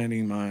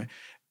understanding my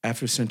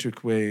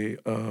Afrocentric way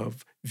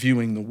of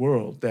viewing the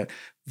world, that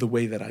the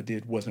way that I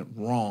did wasn't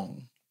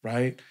wrong,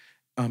 right?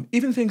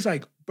 Even things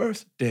like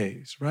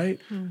birthdays, right?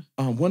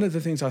 One of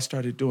the things I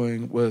started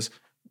doing was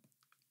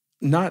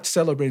not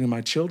celebrating my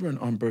children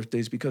on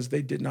birthdays because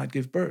they did not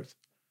give birth,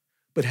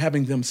 but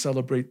having them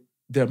celebrate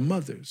their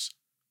mothers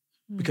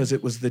because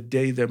it was the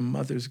day their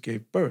mothers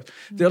gave birth.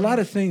 There are a lot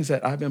of things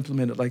that I've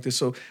implemented like this.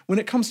 So when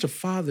it comes to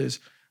fathers,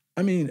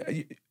 I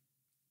mean,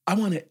 I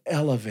want to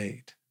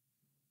elevate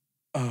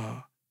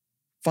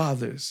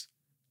fathers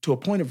to a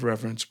point of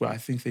reverence where I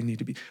think they need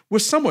to be. We're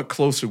somewhat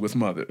closer with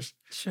mothers.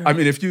 Sure. I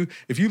mean, if you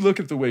look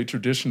at the way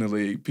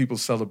traditionally people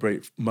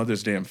celebrate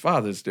Mother's Day and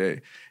Father's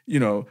Day,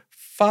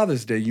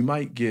 Father's Day, you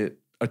might get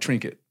a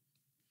trinket.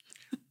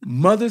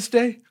 Mother's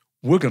Day,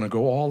 we're going to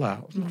go all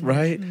out,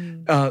 right?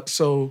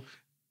 So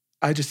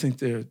I just think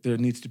there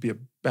needs to be a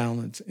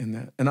balance in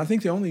that. And I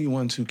think the only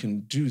ones who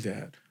can do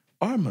that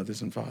are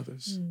mothers and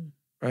fathers,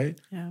 right?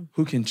 Yeah.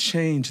 Who can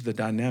change the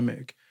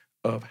dynamic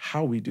of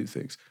how we do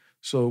things.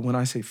 So when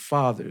I say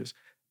fathers,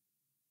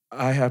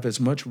 I have as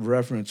much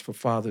reverence for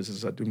fathers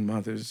as I do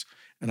mothers,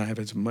 and I have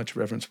as much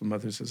reverence for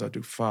mothers as I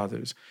do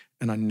fathers.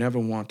 And I never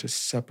want to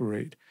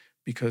separate,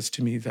 because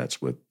to me,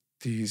 that's what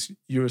these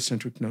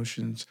Eurocentric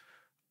notions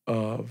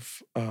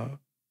of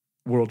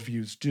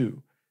worldviews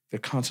do. They're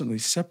constantly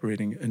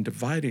separating and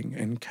dividing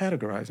and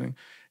categorizing.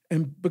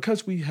 And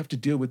because we have to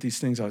deal with these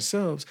things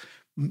ourselves,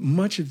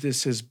 much of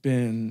this has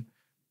been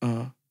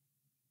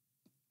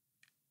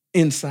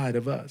inside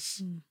of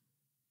us.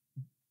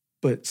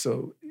 But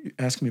so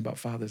asking me about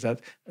fathers,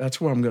 that's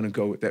where I'm going to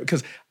go with that,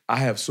 because I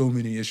have so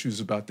many issues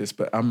about this,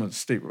 but I'm going to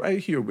stay right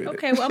here with it.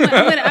 Okay, well, you're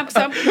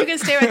going to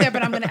stay right there,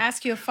 but I'm going to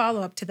ask you a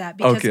follow-up to that.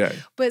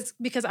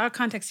 Because our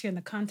context here in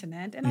the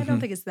continent, and I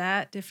don't think it's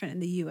that different in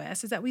the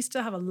U.S., is that we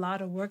still have a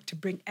lot of work to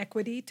bring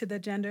equity to the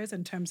genders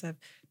in terms of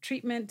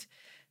treatment,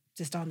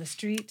 just on the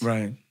street.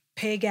 Right.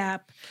 Pay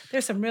gap.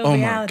 There's some real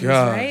realities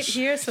right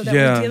here that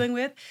we're dealing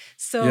with.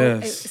 So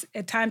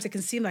at times it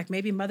can seem like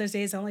maybe Mother's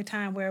Day is the only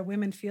time where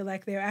women feel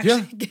like they're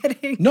actually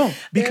getting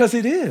because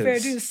it is fair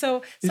due.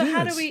 So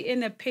how do we,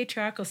 in a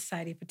patriarchal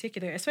society in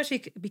particular,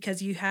 especially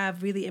because you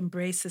have really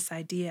embraced this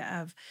idea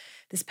of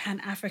this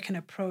Pan-African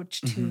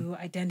approach to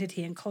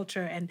identity and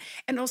culture,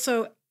 and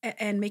also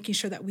and making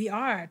sure that we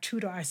are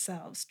true to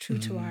ourselves, true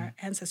to our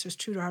ancestors,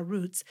 true to our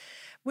roots.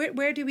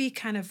 Where do we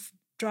kind of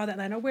draw that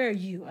line? Or where are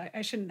you?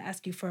 I shouldn't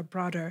ask you for a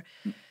broader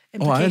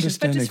implications, I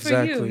understand but just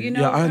exactly. for you,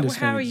 I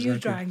understand how are exactly. you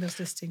drawing those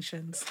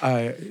distinctions?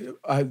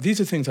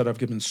 These are things that I've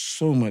given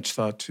so much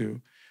thought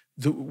to.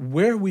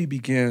 Where we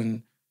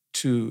begin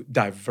to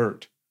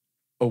divert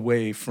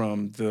away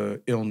from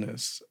the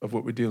illness of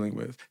what we're dealing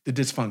with, the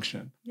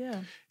dysfunction.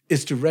 Yeah.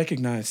 Is to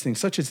recognize things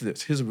such as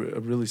this. Here's a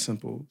really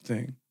simple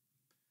thing.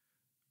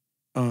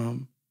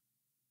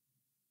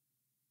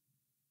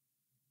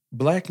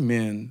 Black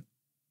men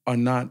are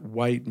not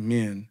white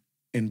men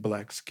in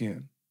black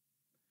skin.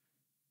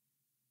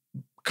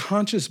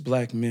 Conscious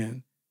Black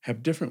men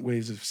have different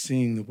ways of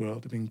seeing the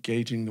world, of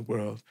engaging the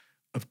world,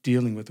 of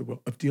dealing with the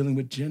world, of dealing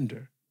with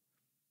gender.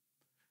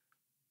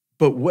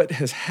 But what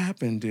has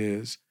happened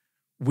is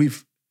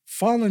we've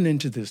fallen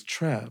into this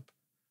trap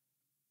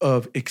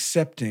of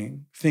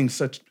accepting terms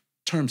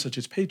such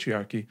as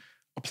patriarchy,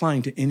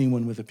 applying to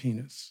anyone with a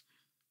penis.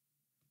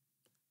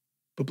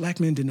 But Black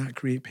men did not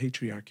create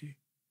patriarchy.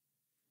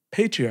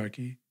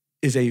 Patriarchy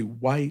is a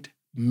white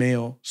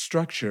male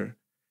structure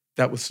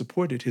that was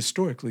supported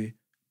historically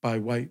by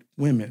white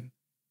women.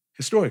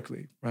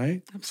 Historically,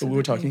 right? Absolutely. So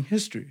we're talking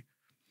history.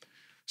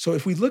 So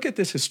if we look at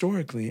this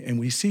historically and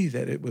we see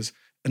that it was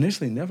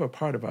initially never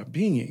part of our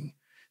being,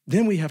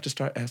 then we have to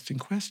start asking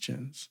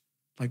questions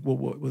like, well,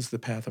 what was the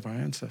path of our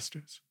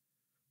ancestors?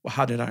 Well,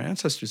 how did our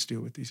ancestors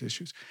deal with these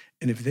issues?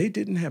 And if they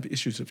didn't have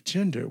issues of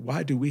gender,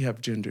 why do we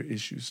have gender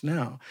issues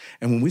now?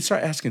 And when we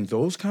start asking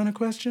those kind of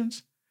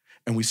questions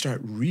and we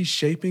start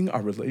reshaping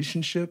our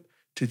relationship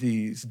to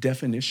these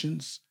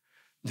definitions,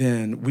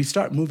 then we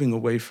start moving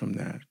away from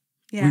that.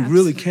 Yeah, we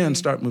really absolutely. can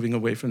start moving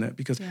away from that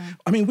because,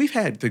 I mean, we've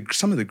had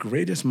some of the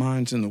greatest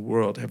minds in the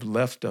world have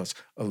left us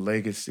a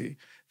legacy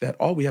that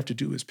all we have to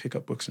do is pick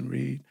up books and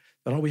read,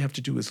 that all we have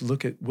to do is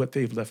look at what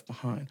they've left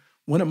behind.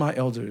 One of my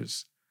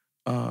elders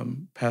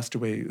passed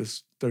away, it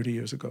was 30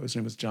 years ago. His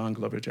name was John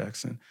Glover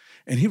Jackson.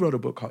 And he wrote a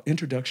book called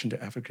Introduction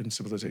to African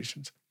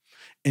Civilizations.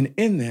 And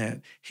in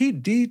that, he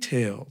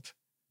detailed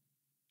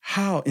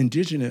how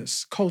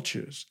indigenous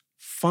cultures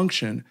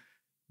function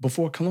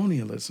before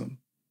colonialism,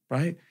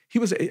 right? He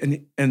was,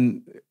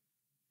 and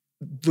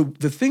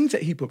the things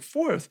that he put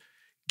forth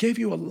gave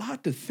you a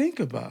lot to think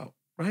about,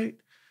 right?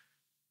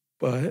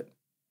 But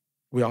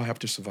we all have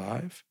to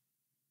survive.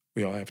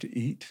 We all have to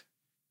eat.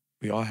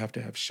 We all have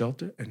to have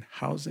shelter and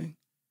housing.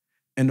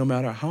 And no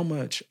matter how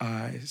much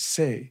I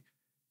say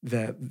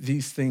that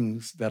these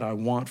things that I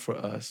want for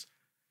us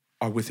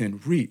are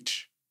within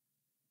reach,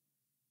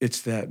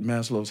 it's that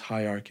Maslow's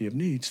hierarchy of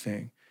needs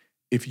thing.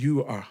 If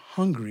you are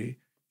hungry,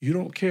 you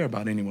don't care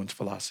about anyone's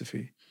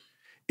philosophy.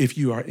 If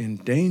you are in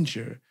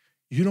danger,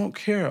 you don't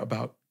care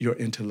about your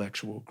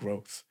intellectual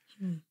growth.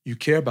 You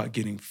care about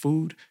getting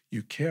food,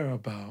 you care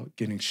about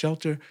getting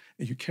shelter,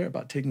 and you care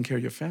about taking care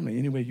of your family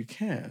any way you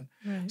can.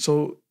 Right.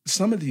 So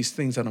some of these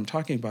things that I'm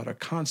talking about are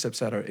concepts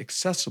that are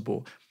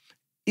accessible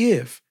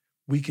if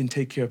we can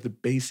take care of the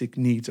basic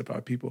needs of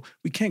our people.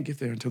 We can't get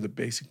there until the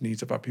basic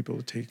needs of our people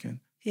are taken.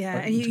 Yeah,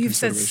 and you've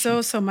said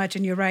so much,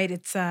 and you're right.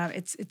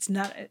 It's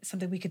not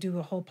something we could do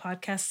a whole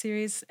podcast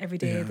series every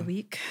day of the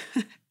week.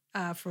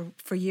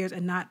 For years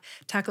and not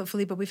tackle it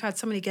fully, but we've had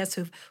so many guests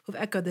who've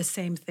echoed the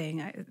same thing.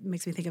 It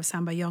makes me think of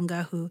Samba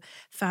Yonga, who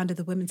founded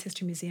the Women's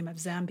History Museum of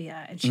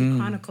Zambia, and she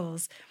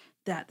chronicles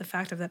that the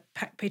fact of that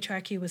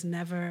patriarchy was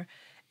never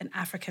an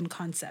African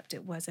concept.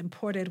 It was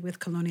imported with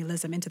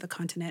colonialism into the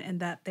continent, and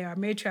that there are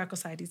matriarchal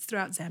societies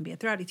throughout Zambia,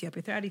 throughout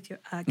Ethiopia,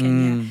 throughout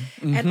Kenya,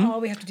 and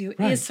all we have to do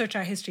is search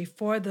our history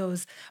for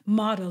those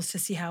models to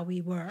see how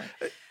we were.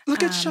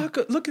 Look at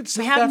Shaka. Look at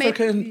South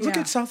Africa, look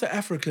at South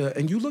Africa,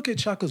 and you look at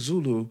Shaka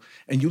Zulu,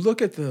 and you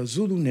look at the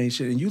Zulu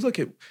nation, and you look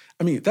at,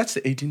 I mean, that's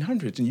the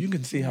 1800s, and you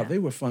can see how they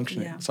were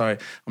functioning. Yeah. Sorry,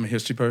 I'm a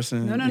history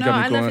person. No,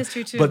 I love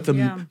history too.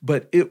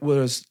 But it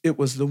was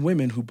the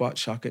women who brought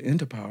Shaka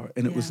into power,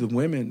 and it was the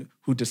women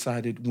who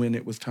decided when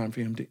it was time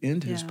for him to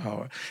end his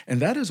power, and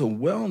that is a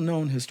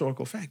well-known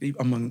historical fact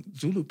among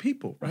Zulu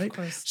people, right? Of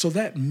course. So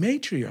that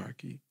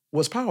matriarchy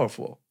was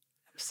powerful,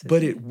 Absolutely.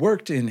 but it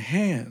worked in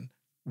hand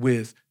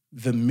with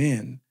the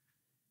men.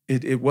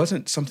 It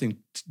wasn't something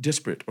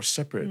disparate or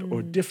separate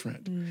or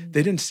different.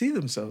 They didn't see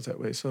themselves that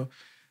way. So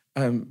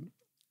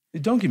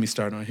don't get me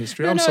started on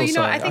history. I'm so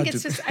sorry. I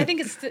think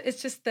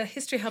it's just the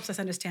history helps us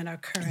understand our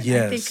current.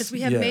 Yes, I think because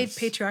we have made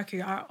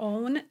patriarchy our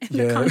own in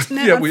the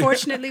continent. Yeah,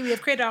 Unfortunately, we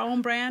have created our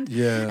own brand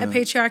of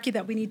patriarchy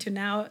that we need to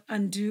now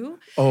undo.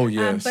 Oh,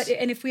 yes.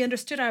 And if we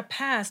understood our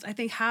past, I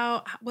think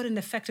what an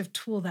effective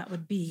tool that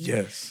would be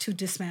to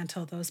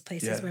dismantle those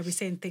places where we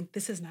say and think,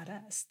 this is not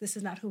us. This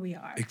is not who we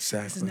are.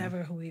 Exactly. This is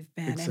never who we've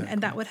been.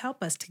 And that would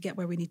help us to get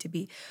where we need to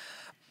be.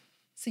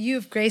 So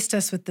you've graced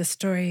us with the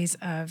stories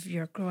of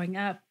your growing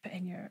up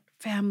and your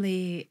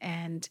family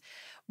and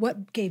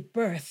what gave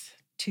birth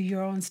to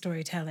your own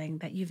storytelling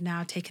that you've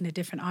now taken to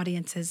different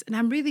audiences. And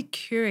I'm really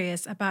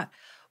curious about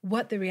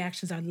what the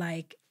reactions are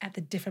like at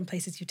the different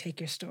places you take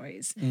your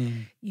stories.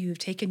 You've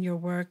taken your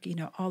work,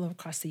 all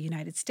across the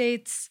United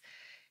States.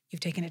 You've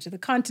taken it to the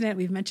continent.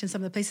 We've mentioned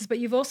some of the places, but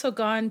you've also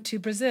gone to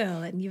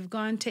Brazil and you've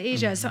gone to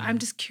Asia. So I'm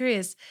just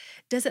curious,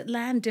 does it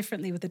land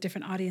differently with the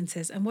different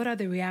audiences? And what are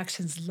the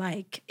reactions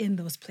like in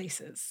those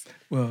places?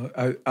 Well,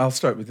 I'll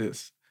start with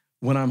this.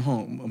 When I'm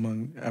home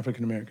among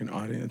African-American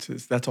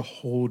audiences, that's a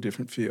whole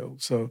different feel.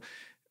 So,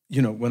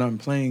 when I'm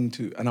playing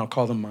and I'll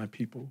call them my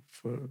people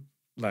for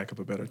lack of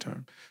a better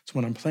term. So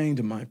when I'm playing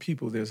to my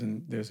people, there's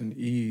an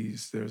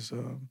ease, there's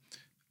an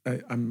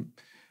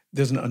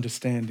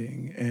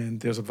understanding,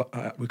 and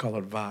we call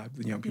it a vibe.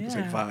 The young people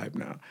say Yeah. vibe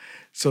now.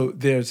 So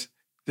there's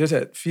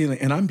that feeling,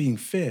 and I'm being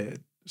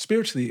fed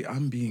spiritually.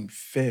 I'm being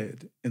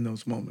fed in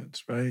those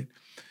moments, right?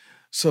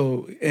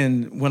 So,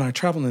 and when I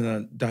travel in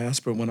the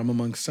diaspora, when I'm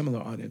among similar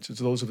audiences,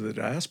 those of the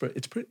diaspora,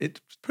 it's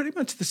pretty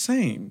much the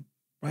same,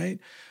 right?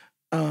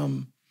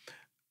 Um,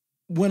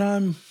 when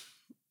I'm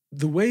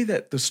the way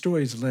that the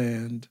stories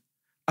land,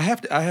 I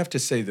have to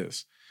say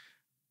this.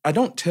 I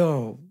don't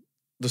tell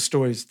the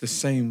stories the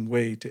same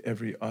way to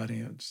every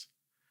audience.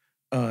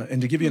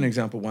 And to give you an Hmm.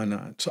 example, why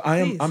not? So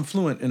Please. I'm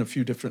fluent in a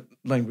few different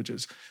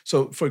languages.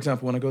 So, for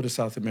example, when I go to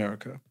South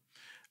America,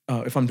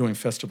 if I'm doing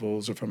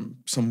festivals or if I'm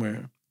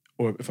somewhere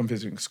or if I'm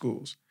visiting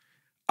schools,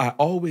 I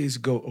always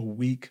go a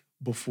week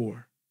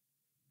before,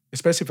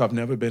 especially if I've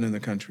never been in the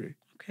country.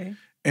 Okay.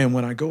 And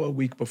when I go a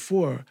week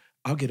before,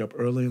 I'll get up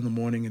early in the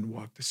morning and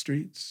walk the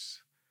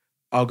streets.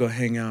 I'll go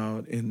hang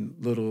out in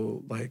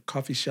little like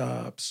coffee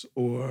shops,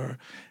 or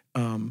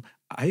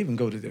I even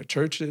go to their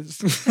churches,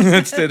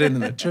 sit in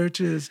the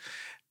churches,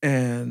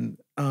 and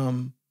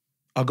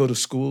I'll go to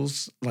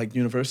schools like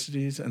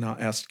universities, and I'll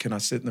ask, can I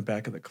sit in the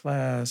back of the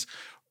class,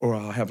 or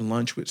I'll have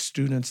lunch with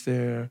students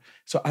there.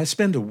 So I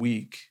spend a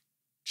week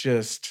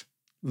just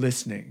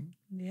listening,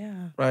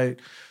 Yeah. right?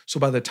 So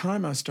by the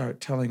time I start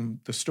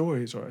telling the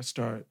stories, or I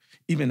start,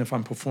 even if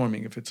I'm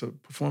performing, if it's a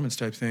performance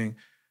type thing,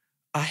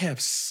 I have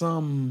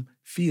some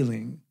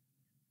feeling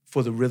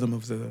for the rhythm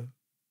of the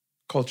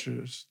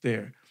cultures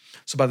there.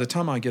 So by the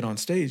time I get on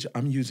stage,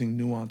 I'm using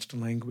nuanced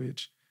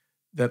language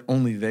that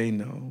only they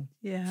know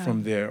Yeah.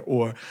 from there.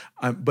 Or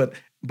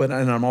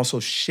and I'm also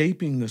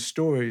shaping the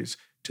stories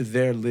to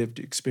their lived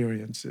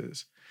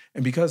experiences.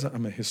 And because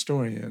I'm a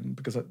historian,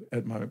 because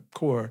at my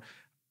core,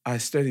 I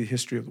study the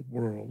history of the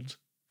world,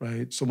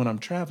 right? So when I'm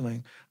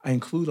traveling, I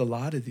include a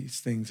lot of these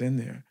things in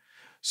there.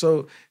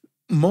 So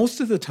most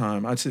of the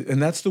time, I'd say, and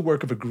that's the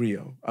work of a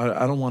griot.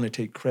 I don't want to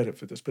take credit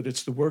for this, but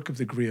it's the work of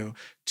the griot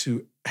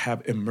to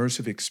have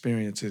immersive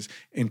experiences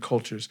in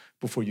cultures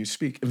before you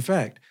speak. In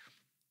fact,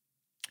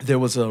 there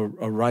was a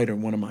writer,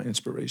 one of my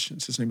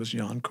inspirations. His name was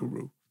Jan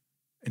Kourou,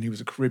 and he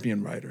was a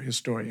Caribbean writer,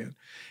 historian.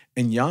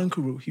 And Jan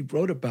Kourou, he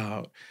wrote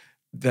about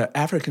the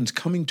Africans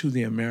coming to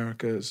the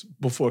Americas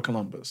before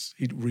Columbus.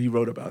 He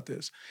wrote about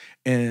this.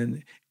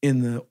 And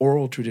in the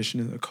oral tradition,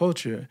 in the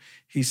culture,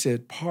 he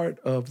said part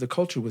of the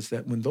culture was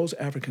that when those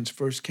Africans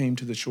first came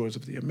to the shores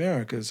of the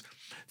Americas,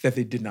 that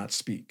they did not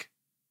speak.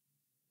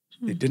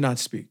 They Hmm. did not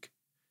speak.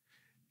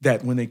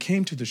 That when they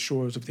came to the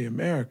shores of the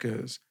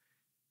Americas,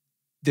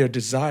 their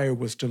desire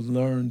was to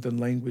learn the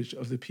language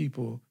of the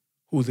people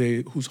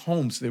whose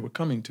homes they were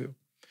coming to.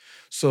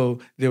 So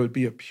there would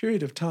be a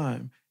period of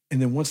time,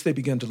 and then once they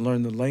began to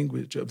learn the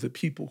language of the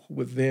people who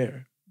were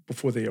there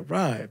before they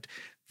arrived,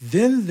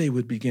 then they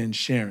would begin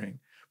sharing,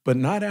 but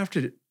not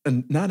after,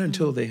 and not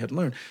until Hmm. they had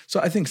learned. So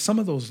I think some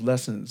of those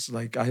lessons,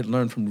 like I had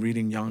learned from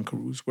reading Jan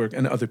Karou's work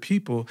and other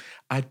people,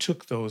 I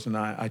took those and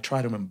I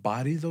try to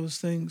embody those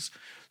things.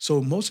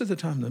 So most of the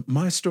time,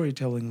 my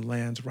storytelling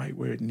lands right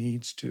where it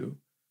needs to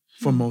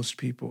for Hmm. most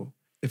people.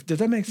 Does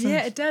that make Yeah,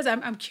 sense? it does.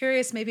 I'm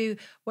curious maybe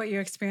what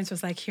your experience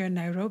was like here in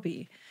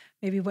Nairobi,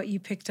 maybe what you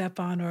picked up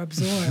on or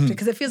absorbed,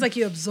 because it feels like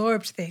you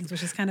absorbed things,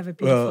 which is kind of a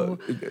Well,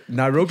 beautiful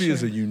Nairobi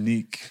is a picture.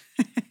 unique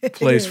It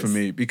place for is.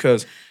 me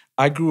because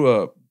I grew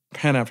up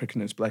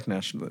Pan-Africanist, Black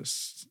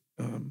nationalist,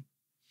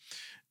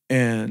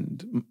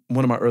 and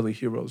one of my early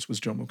heroes was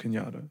Jomo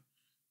Kenyatta.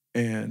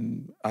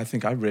 And I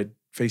think I read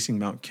Facing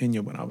Mount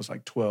Kenya when I was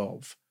like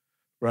 12,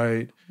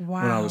 right?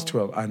 When I was Wow.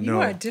 12, I You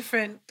are a know.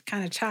 different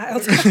kind of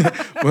child.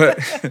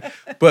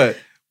 but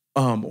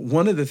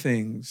one of the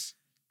things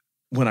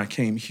when I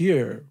came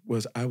here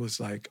was I was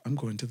like, I'm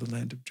going to the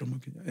land of Jomo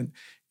Kenyatta. And,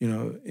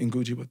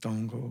 Ngugi wa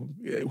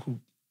Thiong'o, who,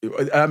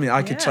 I mean,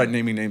 I could start Yeah.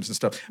 naming names and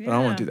stuff, but I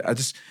don't want Yeah. to do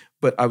that.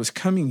 But I was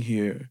coming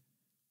here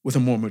with a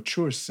more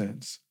mature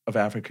sense of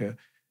Africa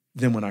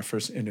than when I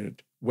first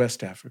entered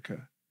West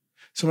Africa.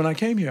 So when I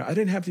came here, I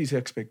didn't have these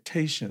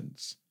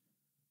expectations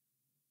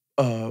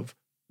of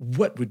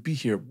what would be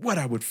here, what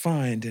I would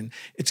find, and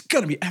it's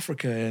gonna be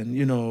Africa,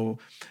 and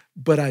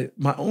but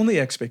my only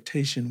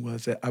expectation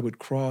was that I would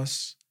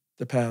cross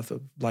the path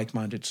of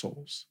like-minded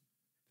souls.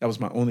 That was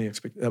my only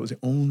that was the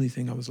only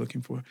thing I was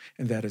looking for,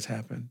 and that has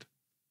happened.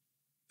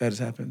 That has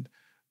happened.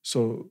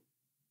 So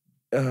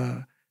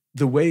uh,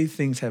 the way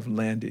things have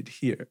landed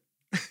here.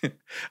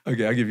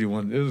 Okay, I'll give you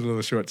one. It was a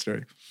little short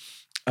story.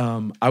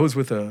 I was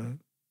with a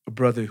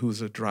brother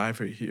who's a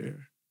driver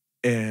here,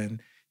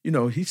 and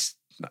he's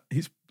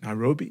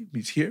Nairobi.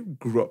 He's here,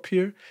 grew up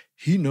here.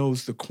 He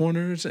knows the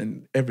corners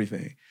and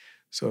everything.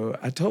 So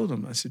I told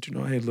him, I said,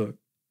 hey, look,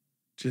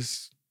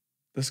 just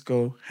let's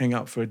go hang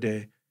out for a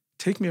day.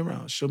 Take me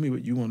around. Show me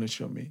what you want to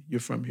show me. You're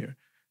from here.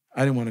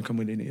 I didn't want to come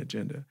with any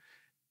agenda.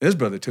 This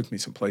brother took me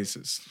some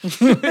places.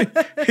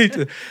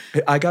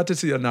 I got to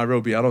see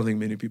Nairobi. I don't think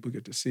many people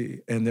get to see.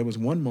 And there was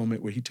one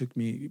moment where he took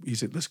me, he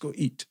said, let's go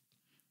eat.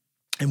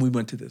 And we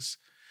went to this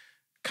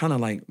kind of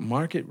like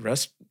market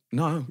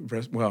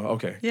well,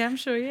 okay. Yeah, I'm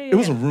sure. Yeah, It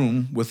was yeah. a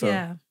room with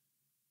Yeah.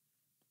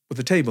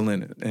 a table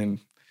in it, and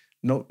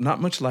not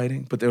much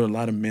lighting, but there were a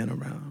lot of men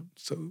around.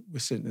 So we're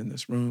sitting in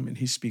this room, and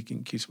he's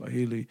speaking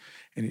Kiswahili,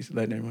 and he's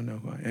letting everyone know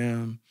who I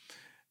am.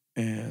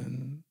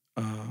 And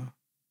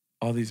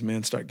all these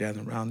men start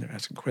gathering around. They're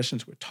asking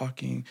questions. We're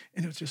talking,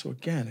 and it was just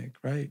organic,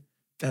 right?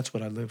 That's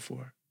what I live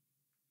for.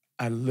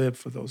 I live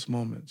for those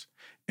moments.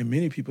 And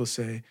many people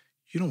say,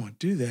 you don't want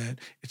to do that.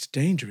 It's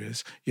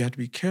dangerous. You have to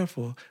be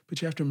careful.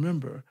 But you have to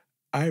remember,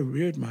 I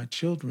reared my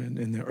children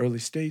in their early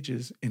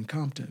stages in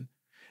Compton.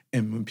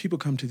 And when people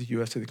come to the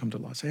US or they come to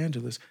Los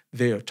Angeles,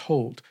 they are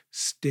told,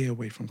 stay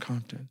away from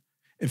Compton.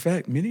 In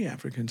fact, many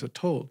Africans are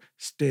told,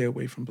 stay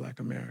away from Black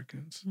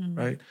Americans,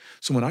 right?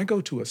 So when I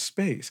go to a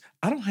space,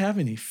 I don't have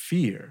any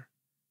fear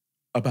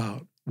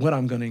about what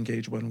I'm going to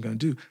engage, what I'm going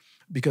to do.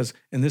 Because,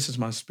 and this is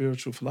my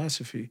spiritual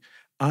philosophy,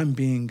 I'm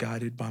being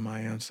guided by my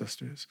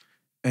ancestors,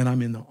 and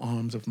I'm in the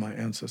arms of my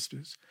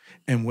ancestors.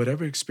 And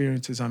whatever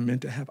experiences I'm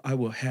meant to have, I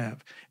will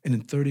have. And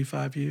in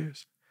 35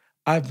 years,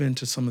 I've been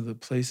to some of the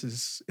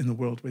places in the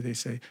world where they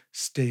say,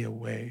 stay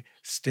away,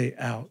 stay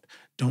out,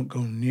 don't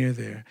go near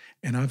there.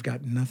 And I've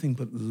got nothing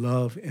but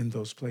love in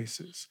those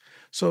places.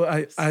 So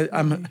it's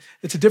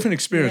a different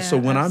experience. So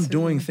Yeah, when I'm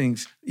doing absolutely.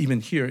 things,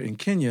 even here in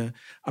Kenya,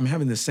 I'm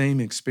having the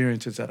same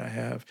experiences that I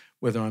have,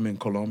 whether I'm in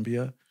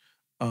Colombia,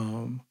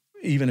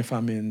 even if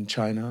I'm in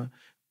China,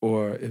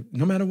 or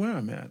no matter where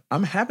I'm at,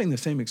 I'm having the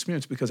same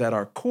experience because at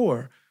our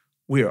core,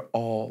 we are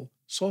all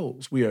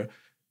souls. We are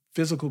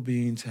physical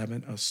beings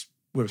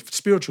we're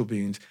spiritual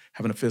beings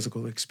having a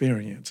physical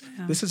experience.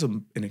 Yeah. This is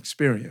an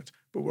experience,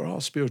 but we're all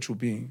spiritual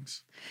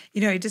beings.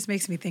 You know, it just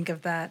makes me think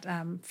of that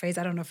phrase.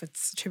 I don't know if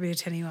it's attributed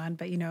to anyone,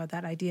 but, you know,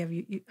 that idea of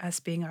us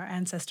being our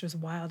ancestors'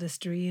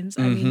 wildest dreams.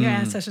 I mean, your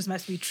ancestors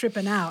must be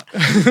tripping out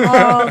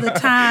all the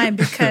time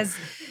because,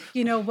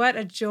 you know, what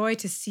a joy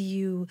to see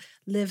you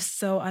live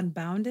so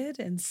unbounded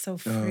and so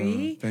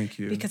free. Thank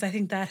you. Because I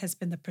think that has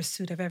been the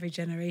pursuit of every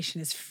generation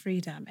is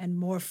freedom and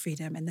more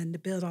freedom, and then to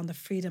build on the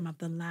freedom of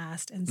the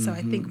last. And so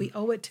I think we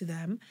owe it to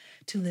them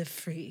to live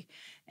free.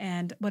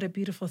 And what a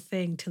beautiful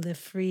thing to live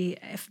free,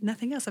 if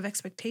nothing else, of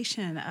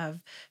expectation,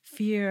 of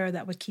fear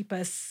that would keep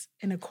us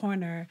in a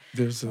corner.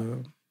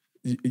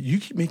 You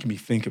keep making me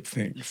think of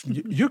things.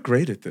 You're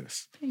great at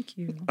this. Thank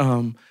you.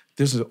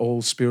 There's an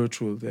old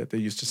spiritual that they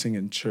used to sing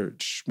in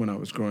church when I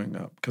was growing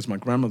up, because my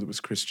grandmother was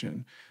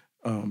Christian.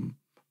 A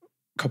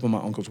couple of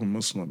my uncles were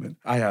Muslim, and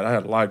I had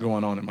a lot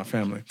going on in my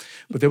family.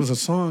 But there was a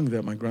song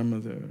that my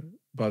grandmother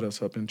brought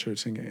us up in church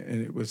singing,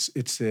 and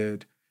it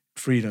said,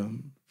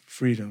 freedom,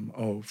 freedom,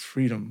 oh,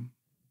 freedom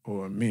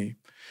or me.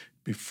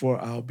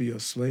 Before I'll be a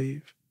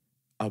slave,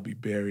 I'll be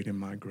buried in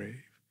my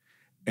grave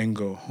and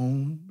go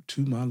home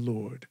to my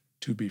Lord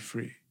to be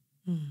free.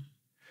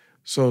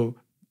 So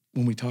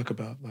when we talk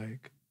about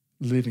like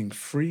living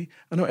free,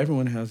 I know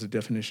everyone has a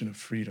definition of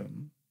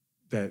freedom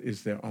that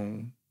is their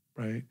own,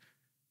 right?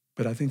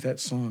 But I think that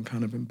song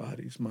kind of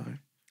embodies my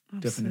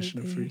definition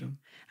of Absolutely. freedom.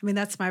 I mean,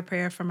 that's my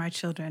prayer for my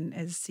children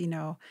is, you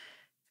know,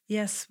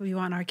 yes, we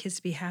want our kids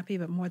to be happy,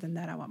 but more than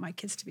that, I want my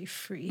kids to be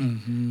free.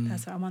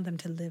 That's what I want them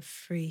to live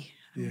free.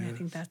 I mean, I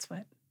think that's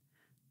what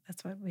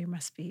we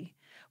must be.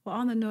 Well,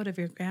 on the note of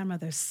your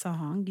grandmother's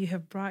song, you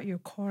have brought your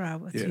kora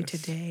with you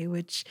today,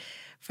 which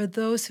for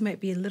those who might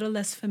be a little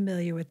less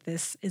familiar with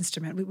this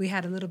instrument, we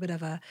had a little bit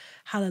of a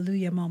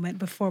hallelujah moment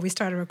before we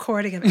started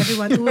recording of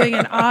everyone oohing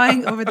and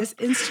awing over this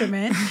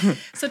instrument.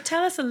 So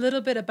tell us a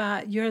little bit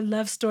about your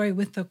love story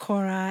with the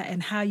kora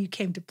and how you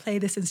came to play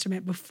this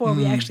instrument before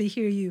we actually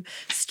hear you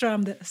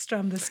strum the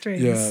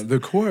strings. Yeah, the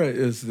kora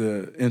is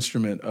the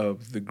instrument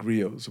of the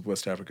griots of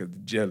West Africa, the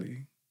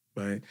jelly.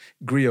 Right?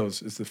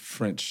 Griots is the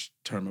French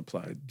term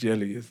applied.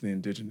 Jelly is the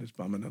indigenous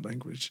Bamana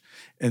language.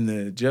 And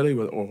the jelly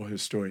were oral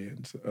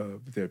historians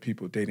of their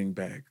people dating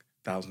back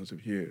thousands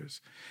of years.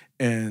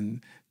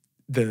 And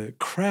the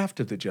craft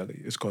of the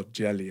jelly is called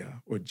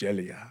jelia or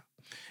jelia.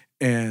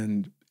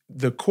 And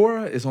the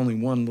kora is only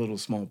one little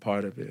small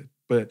part of it.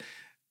 But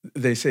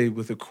they say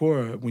with the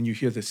kora, when you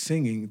hear the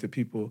singing, the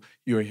people,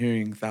 you're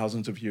hearing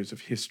thousands of years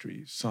of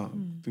history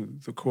sung through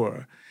the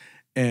kora.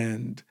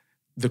 And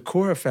the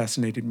kora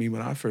fascinated me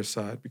when I first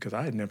saw it because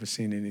I had never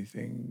seen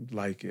anything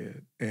like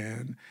it.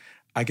 And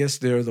I guess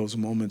there are those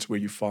moments where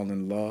you fall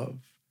in love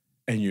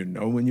and you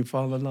know when you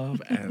fall in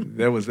love. And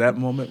there was that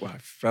moment where I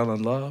fell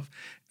in love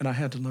and I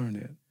had to learn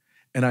it.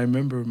 And I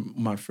remember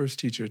my first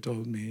teacher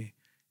told me,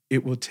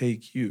 it will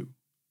take you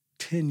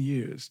 10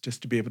 years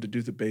just to be able to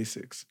do the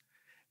basics.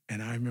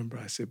 And I remember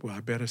I said, well,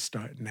 I better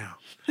start now.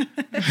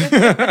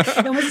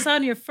 And was this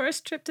on your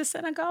first trip to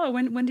Senegal, or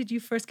when did you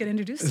first get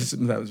introduced?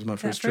 That was my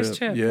first first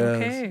trip. trip. Yes,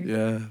 Okay.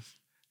 yes.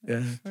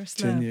 Yeah, First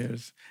 10 love.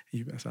 years.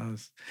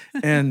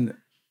 And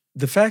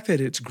the fact that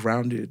it's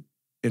grounded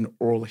in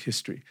oral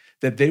history,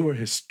 that they were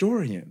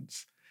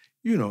historians,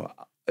 you know,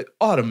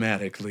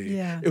 automatically,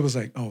 it was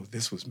like, oh,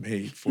 this was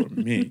made for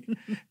me.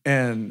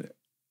 And,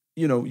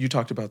 you know, you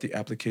talked about the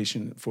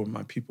application for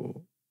my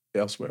people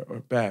elsewhere or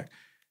back.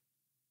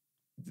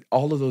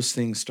 All of those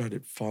things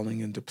started falling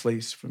into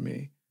place for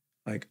me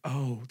Like,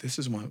 oh,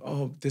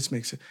 this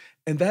makes it.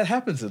 And that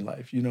happens in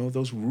life,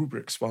 those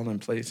rubrics fall in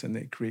place and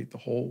they create the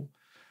whole.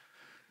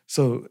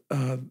 So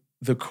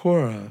the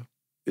Korah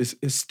is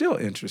still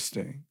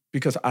interesting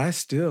because I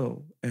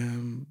still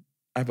am,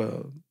 I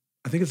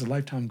think it's a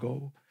lifetime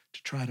goal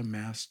to try to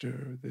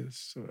master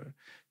this or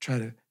try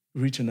to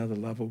reach another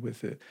level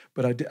with it.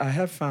 But I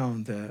have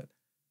found that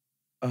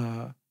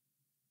I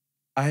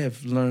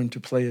have learned to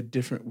play a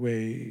different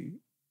way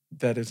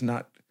that is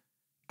not,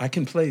 I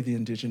can play the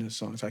indigenous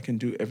songs. I can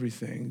do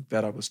everything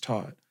that I was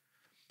taught.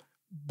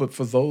 But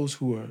for those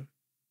who are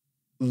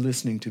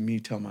listening to me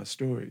tell my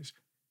stories,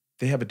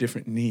 they have a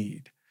different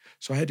need.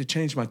 So I had to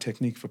change my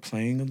technique for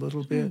playing a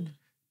little bit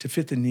to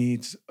fit the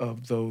needs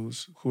of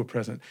those who are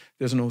present.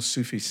 There's an old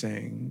Sufi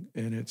saying,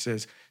 and it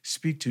says,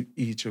 speak to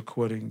each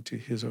according to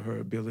his or her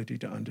ability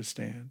to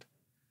understand.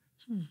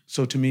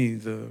 So to me,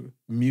 the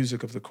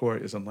music of the Korah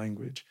is a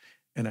language,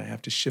 and I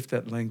have to shift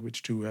that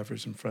language to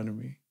whoever's in front of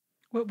me.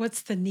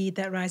 What's the need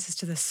that rises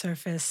to the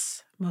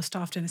surface most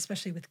often,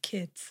 especially with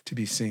kids? To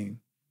be seen.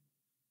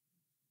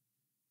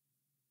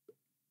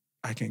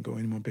 I can't go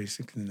any more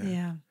basic than that.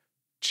 Yeah.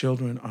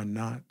 Children are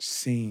not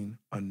seen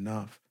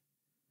enough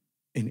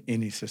in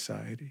any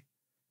society.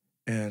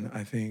 And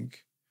I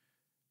think,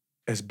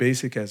 as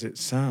basic as it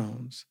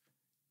sounds,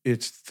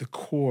 it's the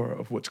core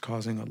of what's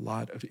causing a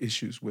lot of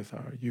issues with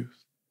our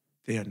youth.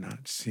 They are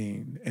not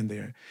seen,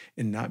 and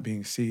in not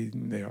being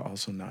seen, they are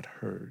also not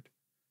heard.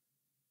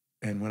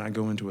 And when I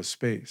go into a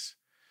space,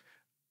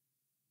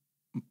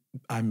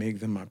 I make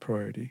them my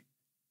priority.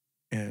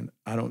 And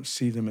I don't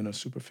see them in a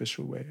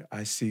superficial way.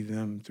 I see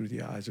them through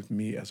the eyes of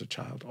me as a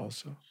child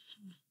also.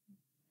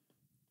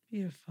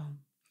 Beautiful.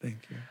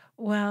 Thank you.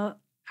 Well,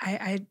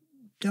 I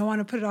don't want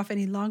to put it off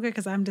any longer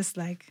because I'm just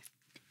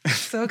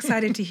so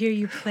excited to hear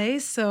you play.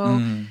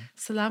 So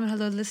Salam and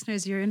hello,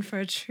 listeners. You're in for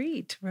a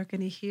treat. We're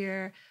going to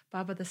hear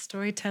Baba the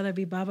storyteller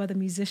be Baba the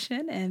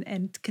musician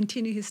and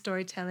continue his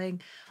storytelling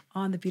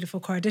on the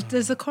beautiful Korah.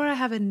 Does the Korah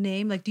have a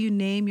name? Do you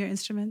name your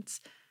instruments?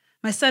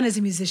 My son is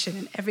a musician,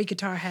 and every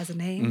guitar has a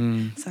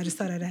name. So I just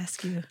thought I'd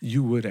ask you.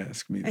 You would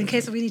ask me that. In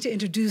case we need to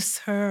introduce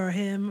her or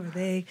him or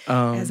they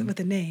with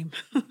a name.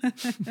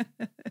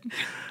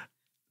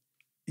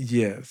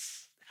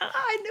 Yes.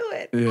 I knew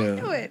it. Yeah. I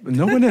knew it.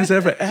 No one has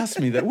ever asked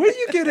me that. Where are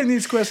you getting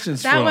these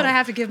questions from? That one I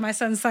have to give my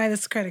son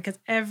Silas credit because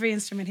every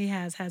instrument he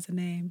has a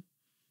name.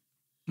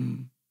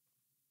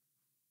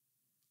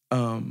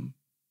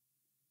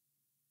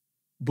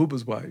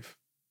 Booba's wife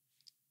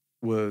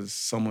was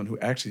someone who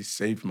actually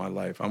saved my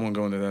life. I won't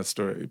go into that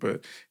story,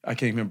 but I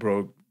came here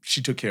broke. She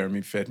took care of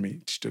me, fed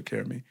me. She took care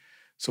of me.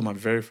 So my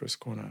very first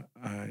corner,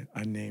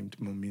 I named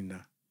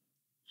Momina.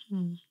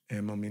 And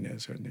Momina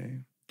is her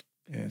name.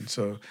 And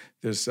so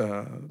there's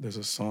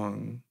a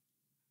song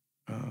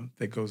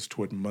that goes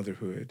toward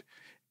motherhood.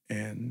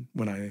 And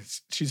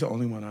she's the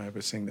only one I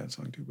ever sing that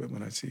song to, but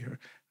when I see her,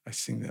 I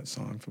sing that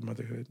song for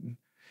motherhood.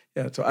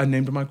 And so I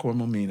named my Korah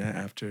Momina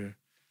after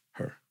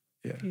her.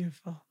 Yeah.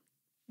 Beautiful.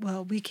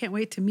 Well, we can't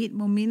wait to meet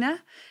Momina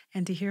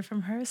and to hear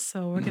from her.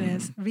 So we're going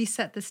to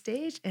reset the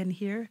stage and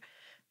hear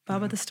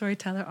Baba the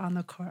storyteller on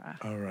the Korah.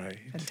 All right.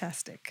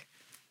 Fantastic.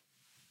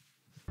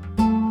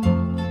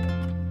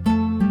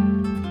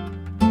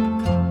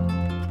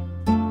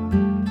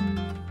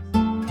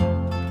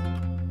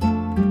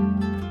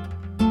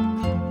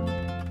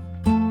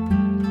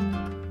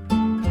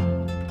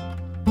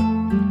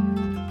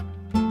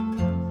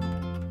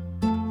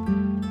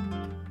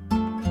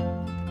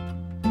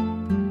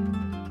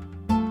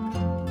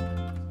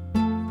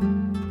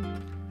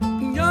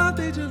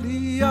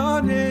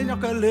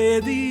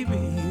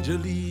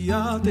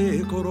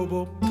 Te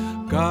korobo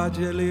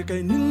kajele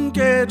kai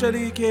ninke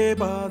jali ke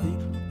badi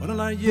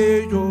wana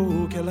ye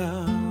yo kela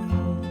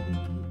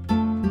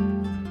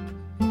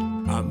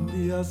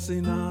ambia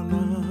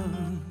sinana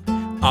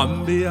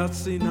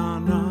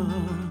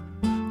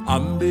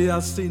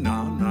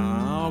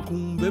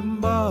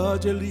kumbemba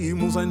jeli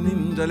musa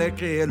ninjale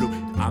kelu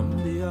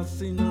ambia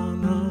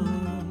sinana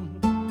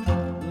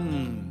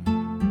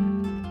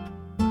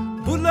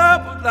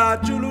bula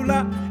chulula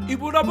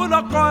ibura bula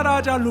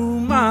kora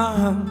jaluma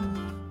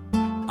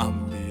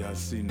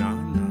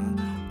sinana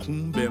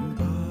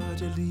kumbemba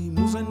jeli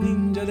musa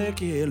ninja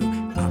lekelu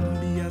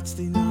ambia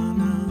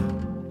sinana.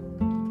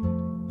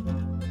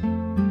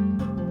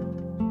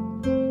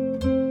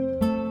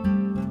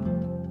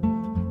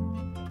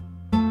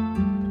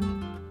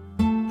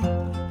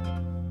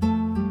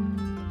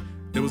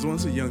 There was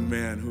once a young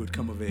man who had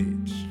come of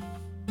age.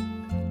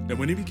 And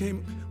when he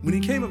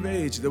came of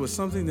age, there was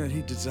something that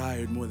he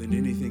desired more than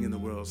anything in the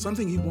world,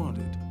 something he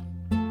wanted.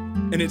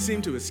 And it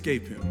seemed to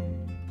escape him.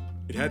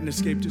 It hadn't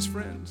escaped his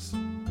friends.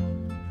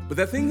 But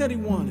that thing that he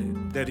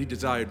wanted, that he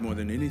desired more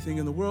than anything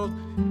in the world,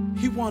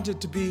 he wanted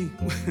to be,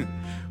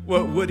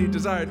 what he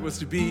desired was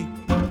to be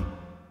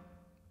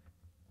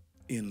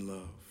in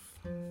love.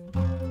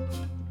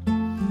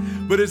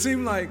 But it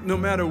seemed like no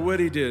matter what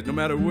he did, no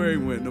matter where he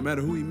went, no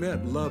matter who he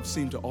met, love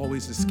seemed to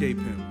always escape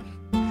him.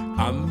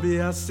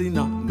 Ambia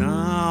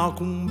sinana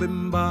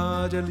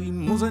kumbemba jali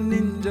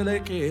muzaninjale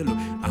kelo.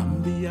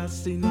 Ambia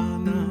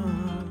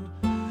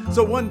sinana.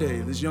 So one day,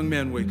 this young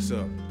man wakes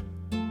up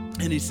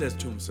and he says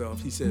to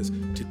himself, he says,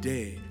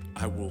 today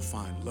I will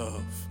find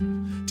love.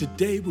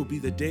 Today will be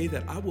the day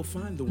that I will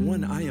find the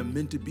one I am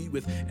meant to be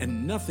with,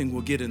 and nothing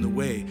will get in the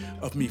way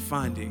of me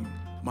finding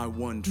my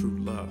one true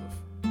love.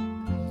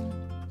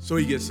 So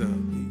he gets up,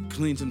 he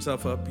cleans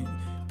himself up, he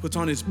puts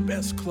on his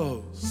best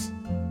clothes,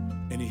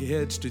 and he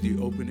heads to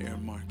the open air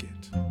market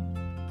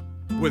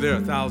where there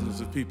are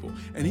thousands of people.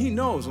 And he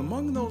knows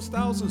among those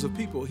thousands of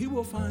people, he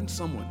will find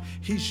someone.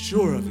 He's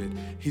sure of it.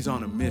 He's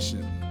on a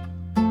mission.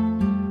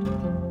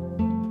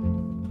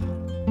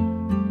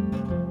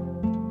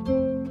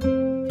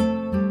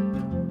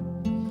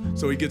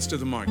 So he gets to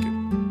the market.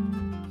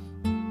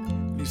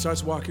 And he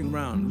starts walking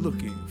around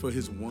looking for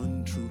his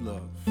one true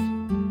love.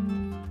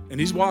 And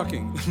he's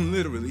walking,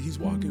 literally, he's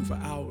walking for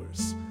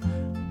hours.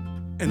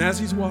 And as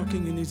he's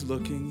walking and he's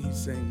looking, he's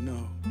saying,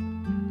 no,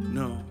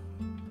 no,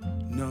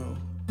 no.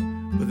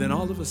 But then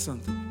all of a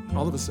sudden,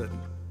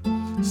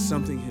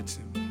 something hits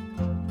him.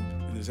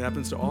 And this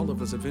happens to all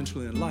of us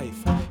eventually in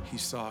life. He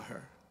saw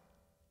her.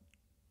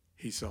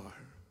 He saw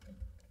her.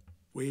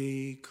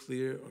 Way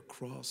clear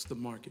across the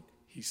market,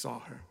 he saw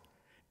her.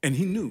 And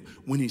he knew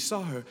when he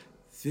saw her,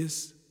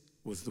 this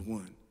was the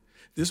one.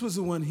 This was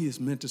the one he is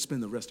meant to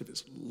spend the rest of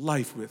his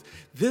life with.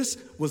 This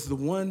was the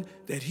one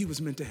that he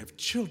was meant to have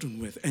children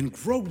with and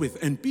grow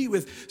with and be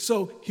with.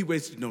 So he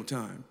wasted no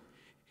time.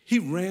 He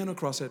ran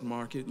across that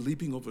market,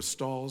 leaping over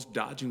stalls,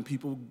 dodging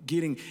people,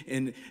 getting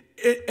in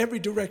every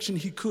direction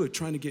he could,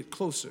 trying to get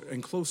closer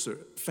and closer,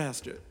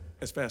 faster,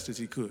 as fast as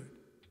he could.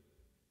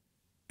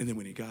 And then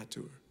when he got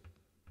to her,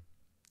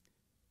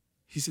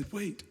 he said,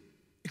 wait,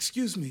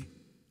 excuse me,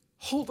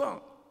 hold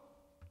on.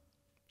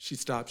 She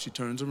stops, she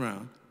turns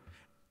around.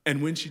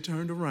 And when she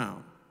turned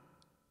around,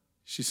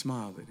 she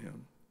smiled at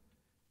him.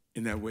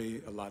 In that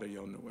way, a lot of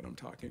y'all know what I'm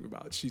talking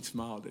about. She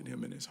smiled at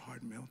him and his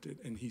heart melted.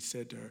 And he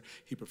said to her,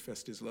 he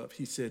professed his love.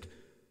 He said,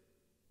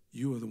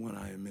 you are the one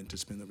I am meant to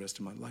spend the rest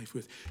of my life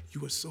with.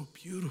 You are so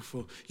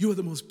beautiful. You are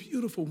the most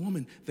beautiful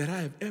woman that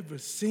I have ever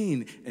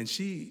seen. And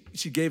she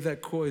gave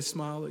that coy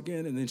smile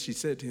again. And then she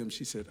said to him,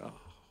 she said, oh,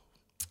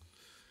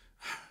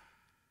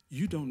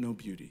 you don't know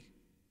beauty.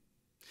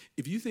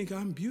 If you think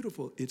I'm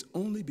beautiful, it's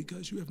only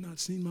because you have not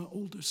seen my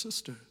older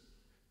sister.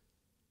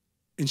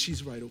 And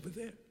she's right over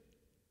there.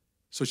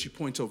 So she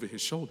points over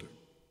his shoulder.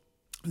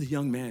 The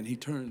young man, he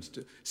turns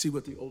to see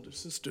what the older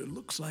sister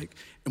looks like.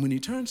 And when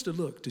he turns to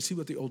look to see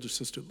what the older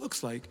sister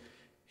looks like,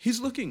 he's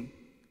looking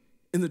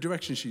in the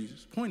direction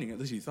she's pointing. At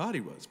least he thought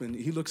he was. But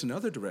he looks in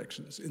other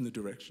directions, in the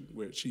direction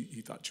where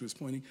he thought she was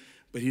pointing,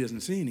 but he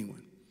doesn't see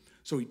anyone.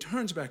 So he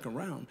turns back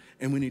around.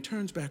 And when he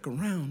turns back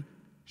around,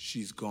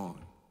 she's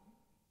gone.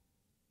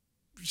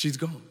 She's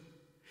gone.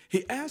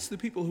 He asked the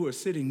people who are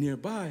sitting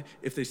nearby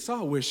if they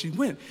saw where she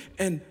went.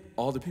 And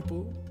all the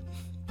people,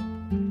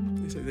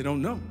 they say they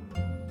don't know.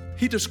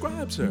 He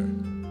describes her.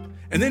 And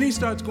then he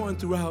starts going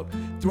throughout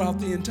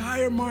the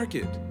entire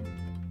market,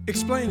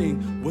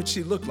 explaining what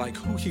she looked like,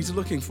 who he's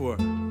looking for.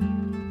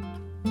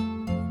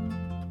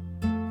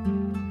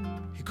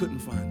 He couldn't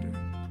find her.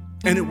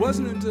 And it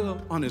wasn't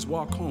until on his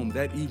walk home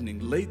that evening,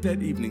 late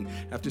that evening,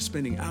 after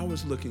spending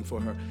hours looking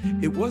for her,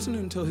 it wasn't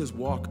until his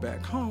walk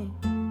back home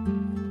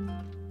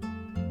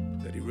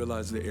that he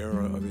realized the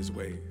error of his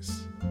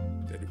ways,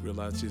 that he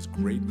realized his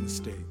great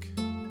mistake.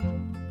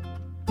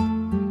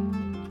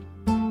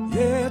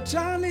 Yeah,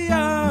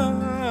 Chalia,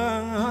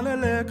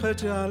 Aleleka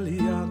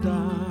Chalia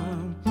da.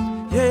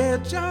 Yeah,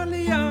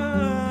 Chalia,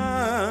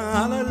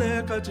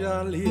 Aleleka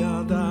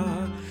Chalia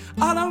da.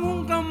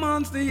 Alamunga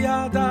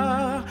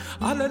Manstiada,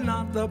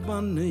 Alenata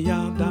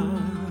Banyada.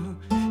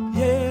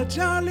 Yeah,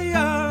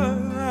 Chalia,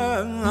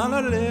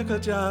 Aleleka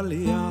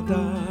Chalia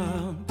da.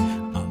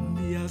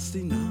 Ambia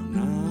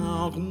Sinana,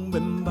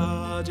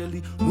 Kumbemba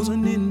Jeli,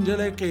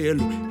 Musaninjale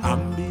Kelu,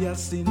 Ambia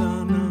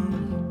Sinana.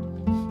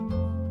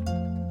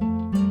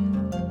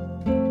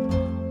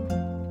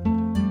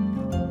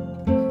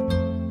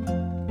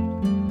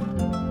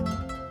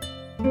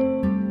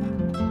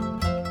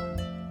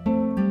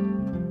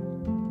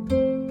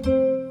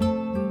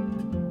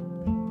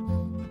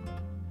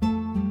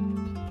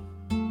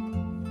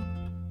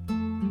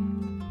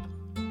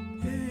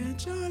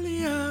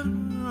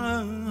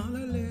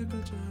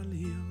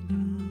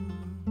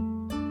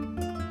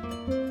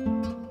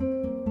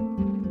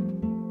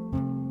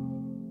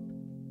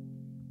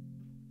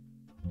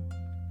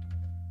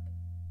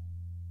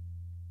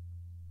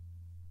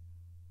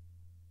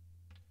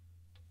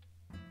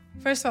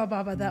 First of all,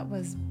 Baba, that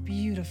was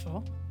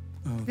beautiful.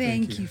 Oh,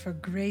 Thank you for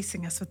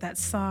gracing us with that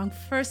song.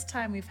 First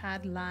time we've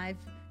had live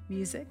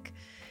music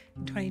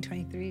in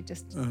 2023.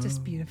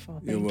 Just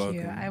beautiful. Thank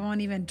you. I won't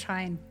even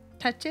try and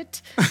touch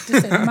it,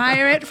 just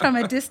admire it from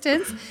a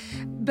distance.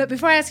 But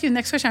before I ask you the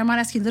next question, I want to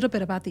ask you a little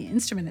bit about the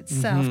instrument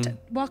itself. To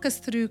walk us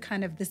through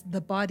kind of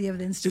the body of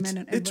the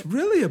instrument. It's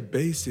really a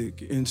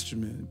basic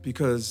instrument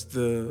because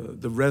the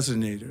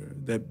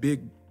resonator, that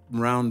big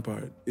round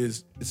part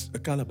it's a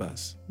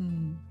calabash.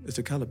 It's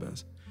a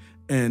calabash.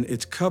 And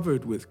it's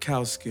covered with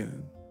cow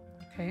skin.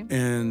 Okay.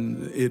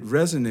 And it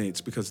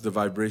resonates because of the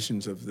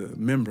vibrations of the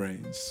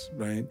membranes,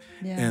 right?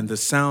 Yeah. And the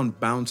sound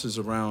bounces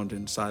around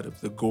inside of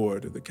the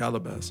gourd or the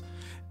calabash.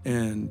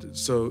 And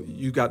so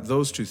you got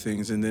those two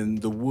things. And then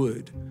the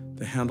wood,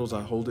 the handles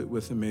I hold it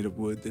with are made of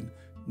wood. The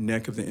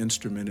neck of the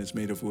instrument is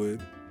made of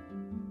wood.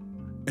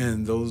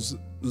 And those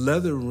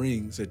leather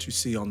rings that you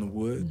see on the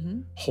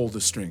wood hold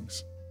the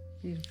strings.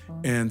 Beautiful.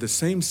 And the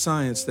same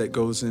science that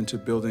goes into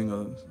building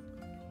a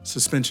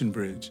suspension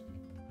bridge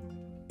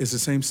is the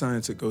same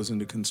science that goes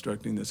into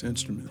constructing this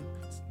instrument.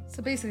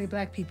 So basically,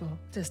 Black people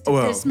just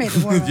made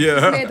the world. Yeah.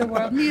 Just made the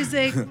world.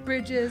 Music,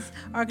 bridges,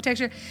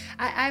 architecture.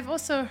 I've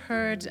also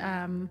heard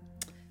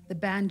the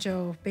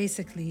banjo,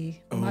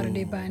 basically, the modern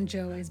day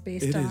banjo is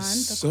based It on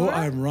is the so chord.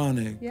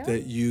 ironic Yeah.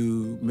 that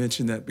you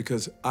mentioned that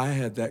because I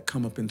had that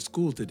come up in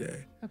school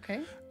today.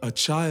 Okay. A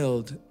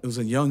child, it was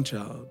a young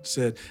child,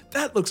 said,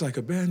 "That looks like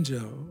a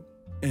banjo."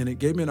 And it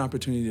gave me an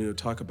opportunity to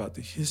talk about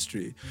the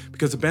history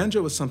because the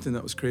banjo was something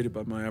that was created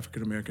by my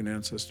African-American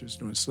ancestors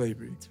during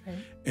slavery. That's right.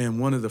 And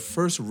one of the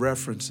first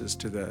references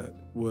to that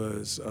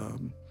was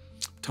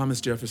Thomas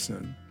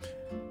Jefferson.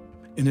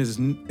 In his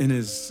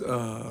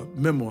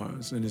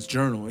memoirs, in his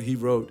journal, he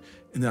wrote,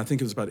 and I think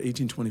it was about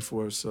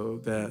 1824 or so,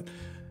 that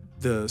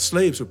the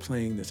slaves were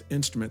playing this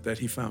instrument that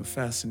he found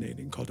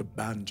fascinating called a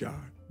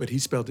banjar, but he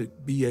spelled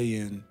it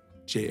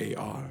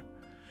B-A-N-J-A-R.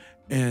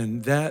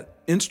 And that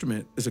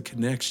instrument is a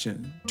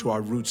connection to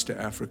our roots to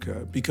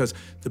Africa because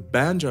the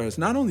banjar is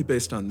not only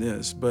based on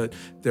this, but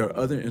there are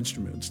other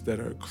instruments that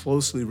are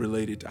closely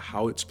related to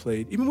how it's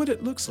played, even what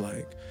it looks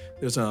like.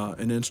 There's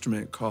an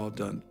instrument called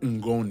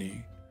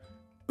ngoni.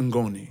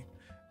 Ngoni.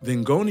 The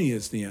ngoni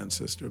is the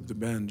ancestor of the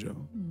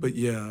banjo. But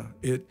yeah,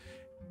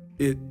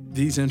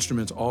 these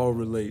instruments all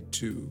relate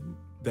to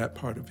that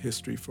part of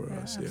history for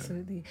us. Yeah.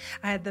 Absolutely.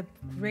 I had the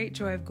great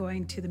joy of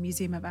going to the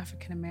Museum of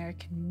African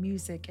American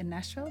Music in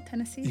Nashville,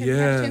 Tennessee. Have you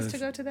had a chance to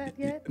go to that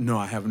yet? No,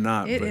 I have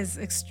not. It is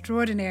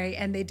extraordinary,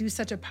 and they do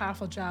such a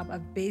powerful job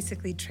of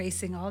basically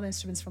tracing all the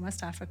instruments from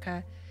West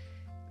Africa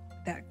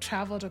that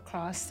traveled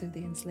across through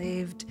the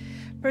enslaved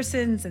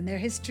persons and their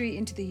history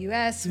into the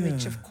U.S.,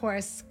 which of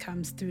course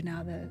comes through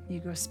now the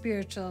Negro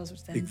spirituals,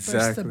 which then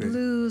births the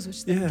blues,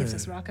 which then gives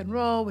us rock and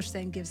roll, which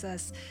then gives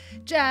us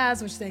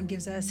jazz, which then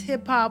gives us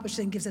hip hop, which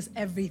then gives us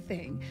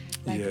everything.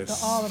 Like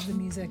all of the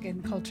music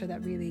and culture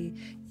that really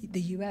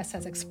the U.S.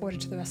 has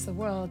exported to the rest of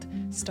the world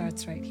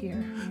starts right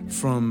here. You know?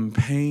 From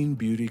pain,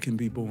 beauty can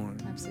be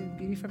born. Absolutely,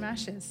 beauty from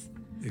ashes.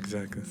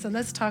 Exactly. So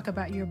let's talk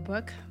about your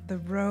book, The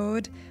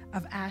Road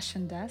of Ash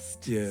and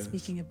Dust. Yes.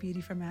 Speaking of beauty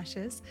from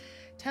ashes,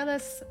 tell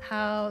us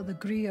how the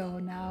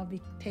griot now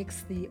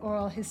takes the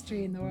oral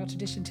history and the oral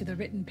tradition to the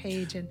written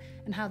page and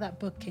how that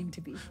book came to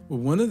be. Well,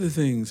 one of the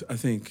things I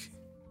think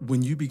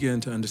when you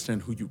begin to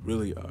understand who you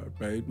really are,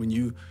 right? When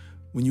you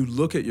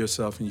look at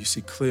yourself and you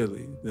see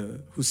clearly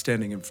who's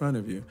standing in front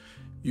of you,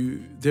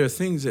 there are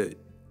things that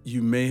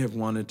you may have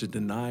wanted to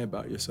deny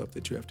about yourself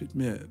that you have to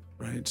admit,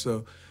 right?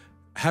 So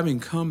having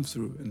come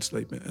through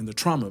enslavement and the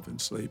trauma of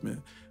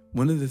enslavement,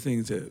 one of the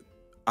things that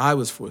I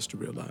was forced to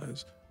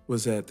realize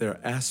was that there are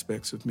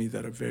aspects of me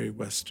that are very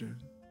Western,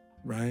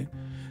 right?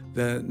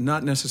 That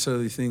not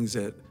necessarily things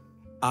that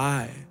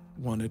I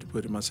wanted to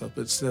put in myself,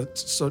 but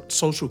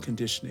social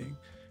conditioning,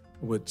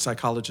 what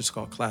psychologists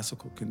call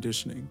classical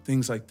conditioning,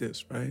 things like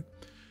this, right?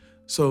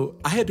 So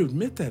I had to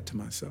admit that to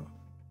myself,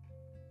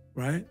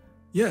 right?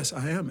 Yes,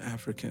 I am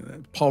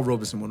African. Paul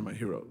Robeson, one of my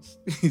heroes,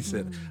 he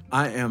said,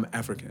 I am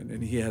African.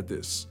 And he had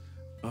this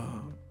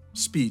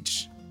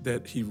speech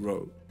that he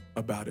wrote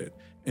about it.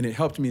 And it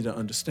helped me to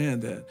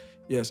understand that,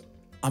 yes,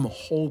 I'm a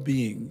whole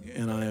being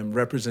and I am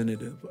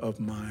representative of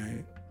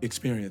my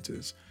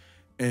experiences.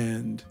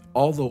 And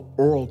although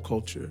oral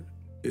culture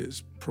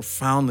is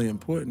profoundly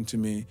important to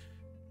me,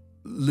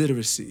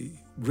 literacy,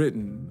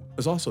 written,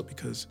 is also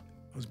because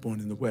I was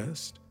born in the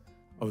West.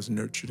 I was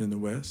nurtured in the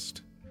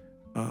West.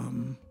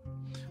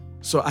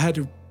 So I had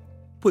to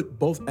put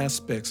both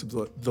aspects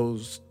of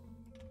those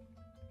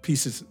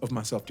pieces of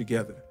myself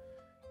together.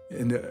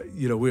 And,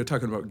 we were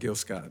talking about Gil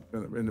Scott,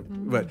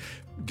 but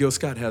Gil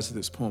Scott has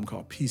this poem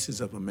called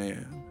Pieces of a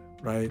Man,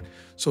 right?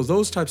 So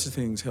those types of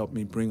things help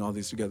me bring all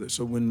these together.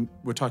 So when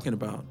we're talking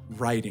about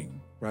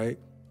writing, right?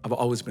 I've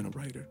always been a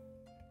writer,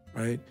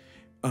 right?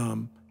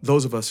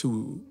 Those of us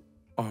who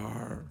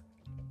are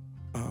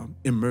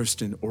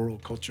immersed in oral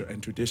culture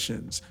and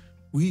traditions,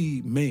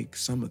 we make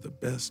some of the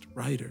best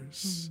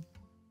writers.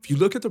 If you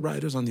look at the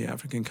writers on the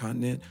African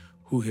continent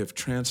who have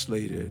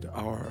translated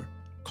our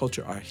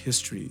culture, our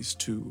histories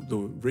to the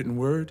written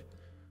word,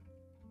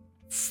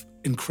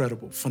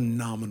 incredible,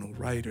 phenomenal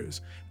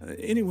writers.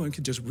 Anyone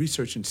can just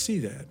research and see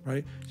that,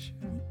 right?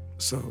 Sure.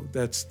 So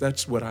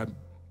that's what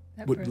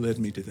led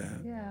me to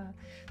that. Yeah.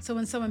 So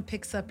when someone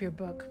picks up your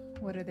book,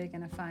 what are they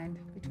going to find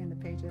between the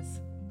pages?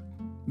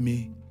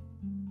 Me.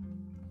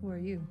 Who are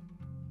you?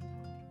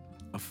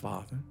 A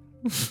father.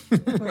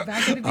 We're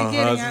back at the beginning,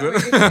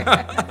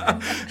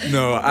 aren't we?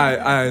 No,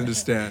 I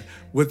understand.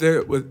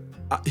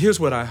 here's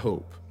what I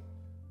hope.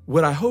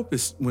 What I hope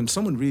is when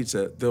someone reads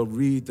that, they'll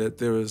read that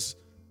there is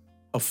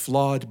a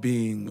flawed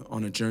being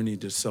on a journey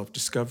to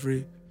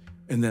self-discovery,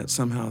 and that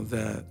somehow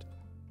that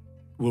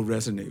will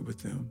resonate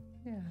with them.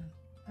 Yeah,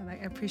 and I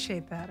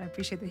appreciate that. I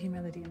appreciate the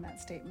humility in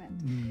that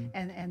statement,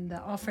 and the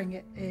offering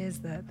it is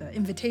the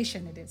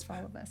invitation it is for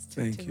all of us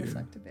to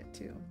reflect a bit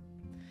too.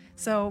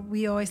 So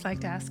we always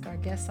like to ask our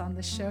guests on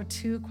the show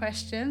 2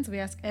 questions. We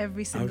ask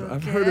every single guest.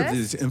 I've heard of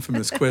these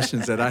infamous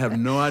questions that I have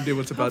no idea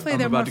what's about. Hopefully I'm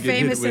they're about more to get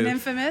hit famous with. and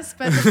infamous.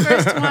 But the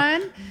first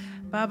one,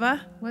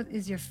 Baba, what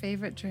is your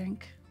favorite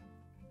drink?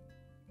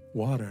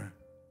 Water.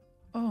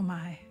 Oh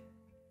my!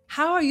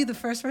 How are you the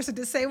first person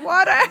to say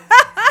water?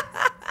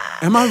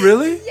 Am I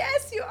really?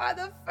 Yes, you are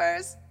the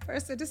first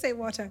person to say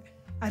water.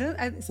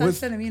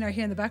 Sunset and Amin are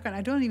here in the background.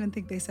 I don't even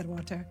think they said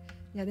water.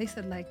 Yeah, they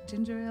said like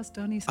ginger ale,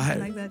 stony, something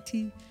like that,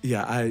 tea.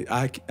 Yeah,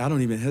 I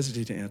don't even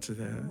hesitate to answer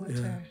that.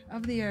 Water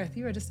of the earth.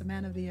 You are just a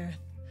man of the earth.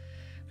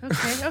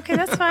 Okay,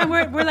 that's fine.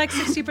 We're like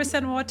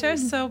 60% water,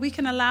 so we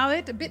can allow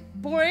it. A bit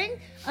boring,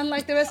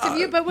 unlike the rest of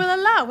you, but we'll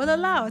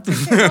allow.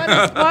 It's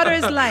okay. Water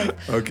is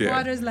life. Okay.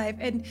 Water is life,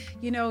 and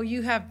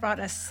you have brought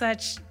us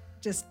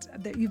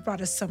you've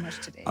brought us so much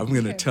today. I'm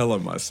going to tell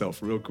on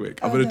myself real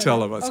quick. I'm going to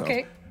tell on myself.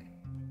 Okay.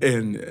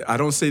 And I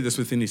don't say this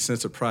with any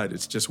sense of pride.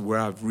 It's just where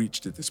I've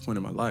reached at this point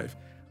in my life.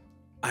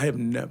 I have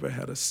never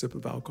had a sip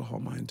of alcohol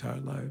my entire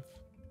life.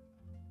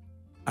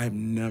 I've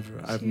never.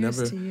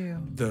 To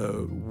you.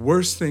 The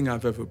worst thing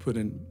I've ever put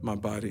in my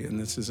body, and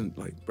this isn't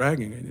like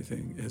bragging or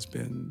anything, has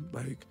been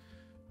like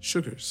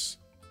sugars,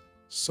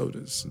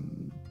 sodas,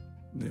 and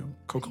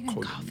Coca-Cola.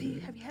 Even coffee.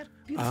 Have you had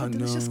beautiful,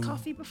 delicious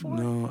coffee before?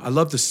 No, I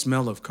love the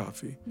smell of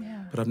coffee.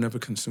 Yeah. But I've never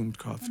consumed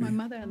coffee. My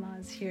mother-in-law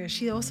is here.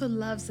 She also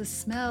loves the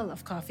smell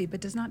of coffee,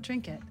 but does not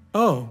drink it.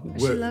 Oh,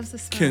 she loves the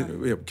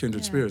smell.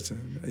 Kindred spirits.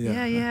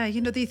 Yeah.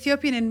 The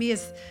Ethiopian in me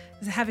is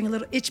having a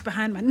little itch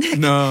behind my neck.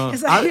 No,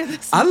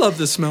 I love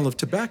the smell of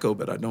tobacco,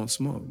 but I don't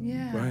smoke.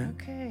 Yeah. Right?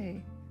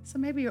 Okay. So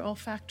maybe your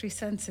olfactory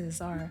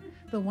senses are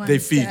the ones they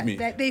feed me.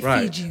 They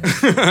right. feed you.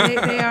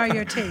 they are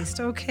your taste.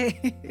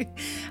 Okay.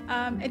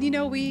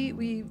 And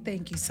we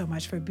thank you so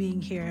much for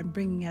being here and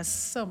bringing us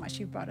so much.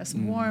 You brought us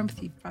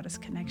warmth. You brought us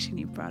connection.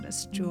 You brought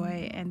us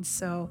joy. And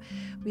so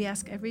we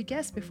ask every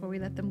guest before we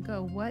let them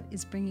go, what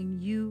is bringing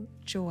you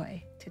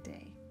joy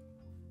today?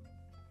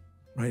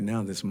 Right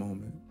now, this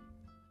moment.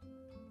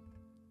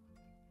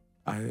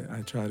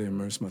 I try to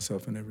immerse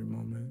myself in every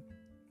moment,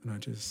 and I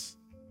just.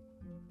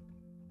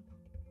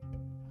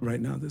 Right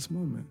now, this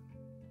moment.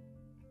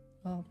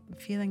 Well, the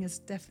feeling is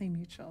definitely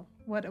mutual.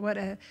 What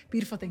a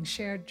beautiful thing.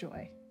 Shared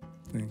joy.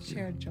 Thank you.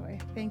 Shared joy.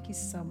 Thank you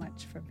so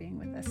much for being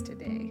with us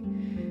today.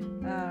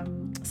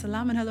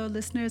 Salam and hello,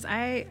 listeners.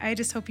 I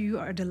just hope you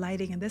are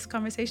delighting in this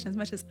conversation as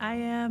much as I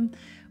am.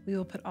 We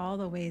will put all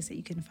the ways that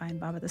you can find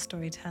Baba the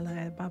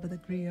Storyteller, Baba the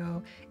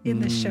Griot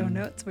in the show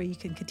notes, where you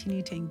can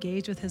continue to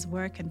engage with his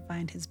work and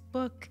find his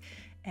book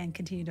and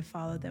continue to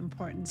follow the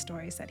important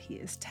stories that he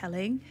is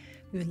telling.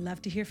 We would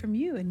love to hear from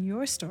you and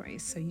your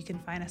stories. So you can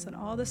find us on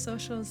all the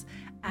socials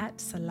at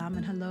Salam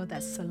and Hello.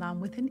 That's Salam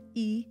with an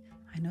E.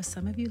 I know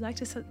some of you like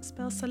to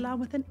spell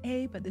Salam with an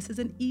A, but this is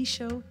an E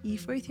show, E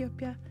for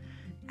Ethiopia.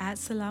 At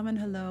Salam and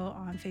Hello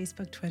on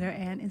Facebook, Twitter,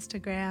 and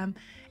Instagram.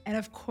 And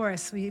of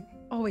course, we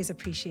always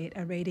appreciate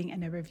a rating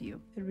and a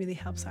review. It really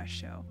helps our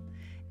show.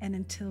 And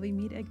until we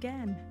meet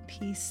again,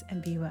 peace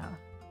and be well.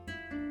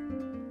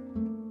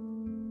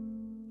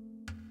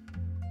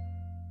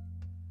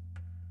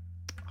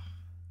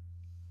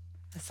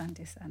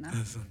 Asante sana.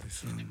 Asante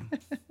sana.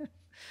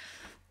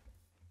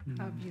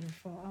 How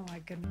beautiful. Oh my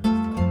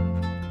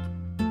goodness.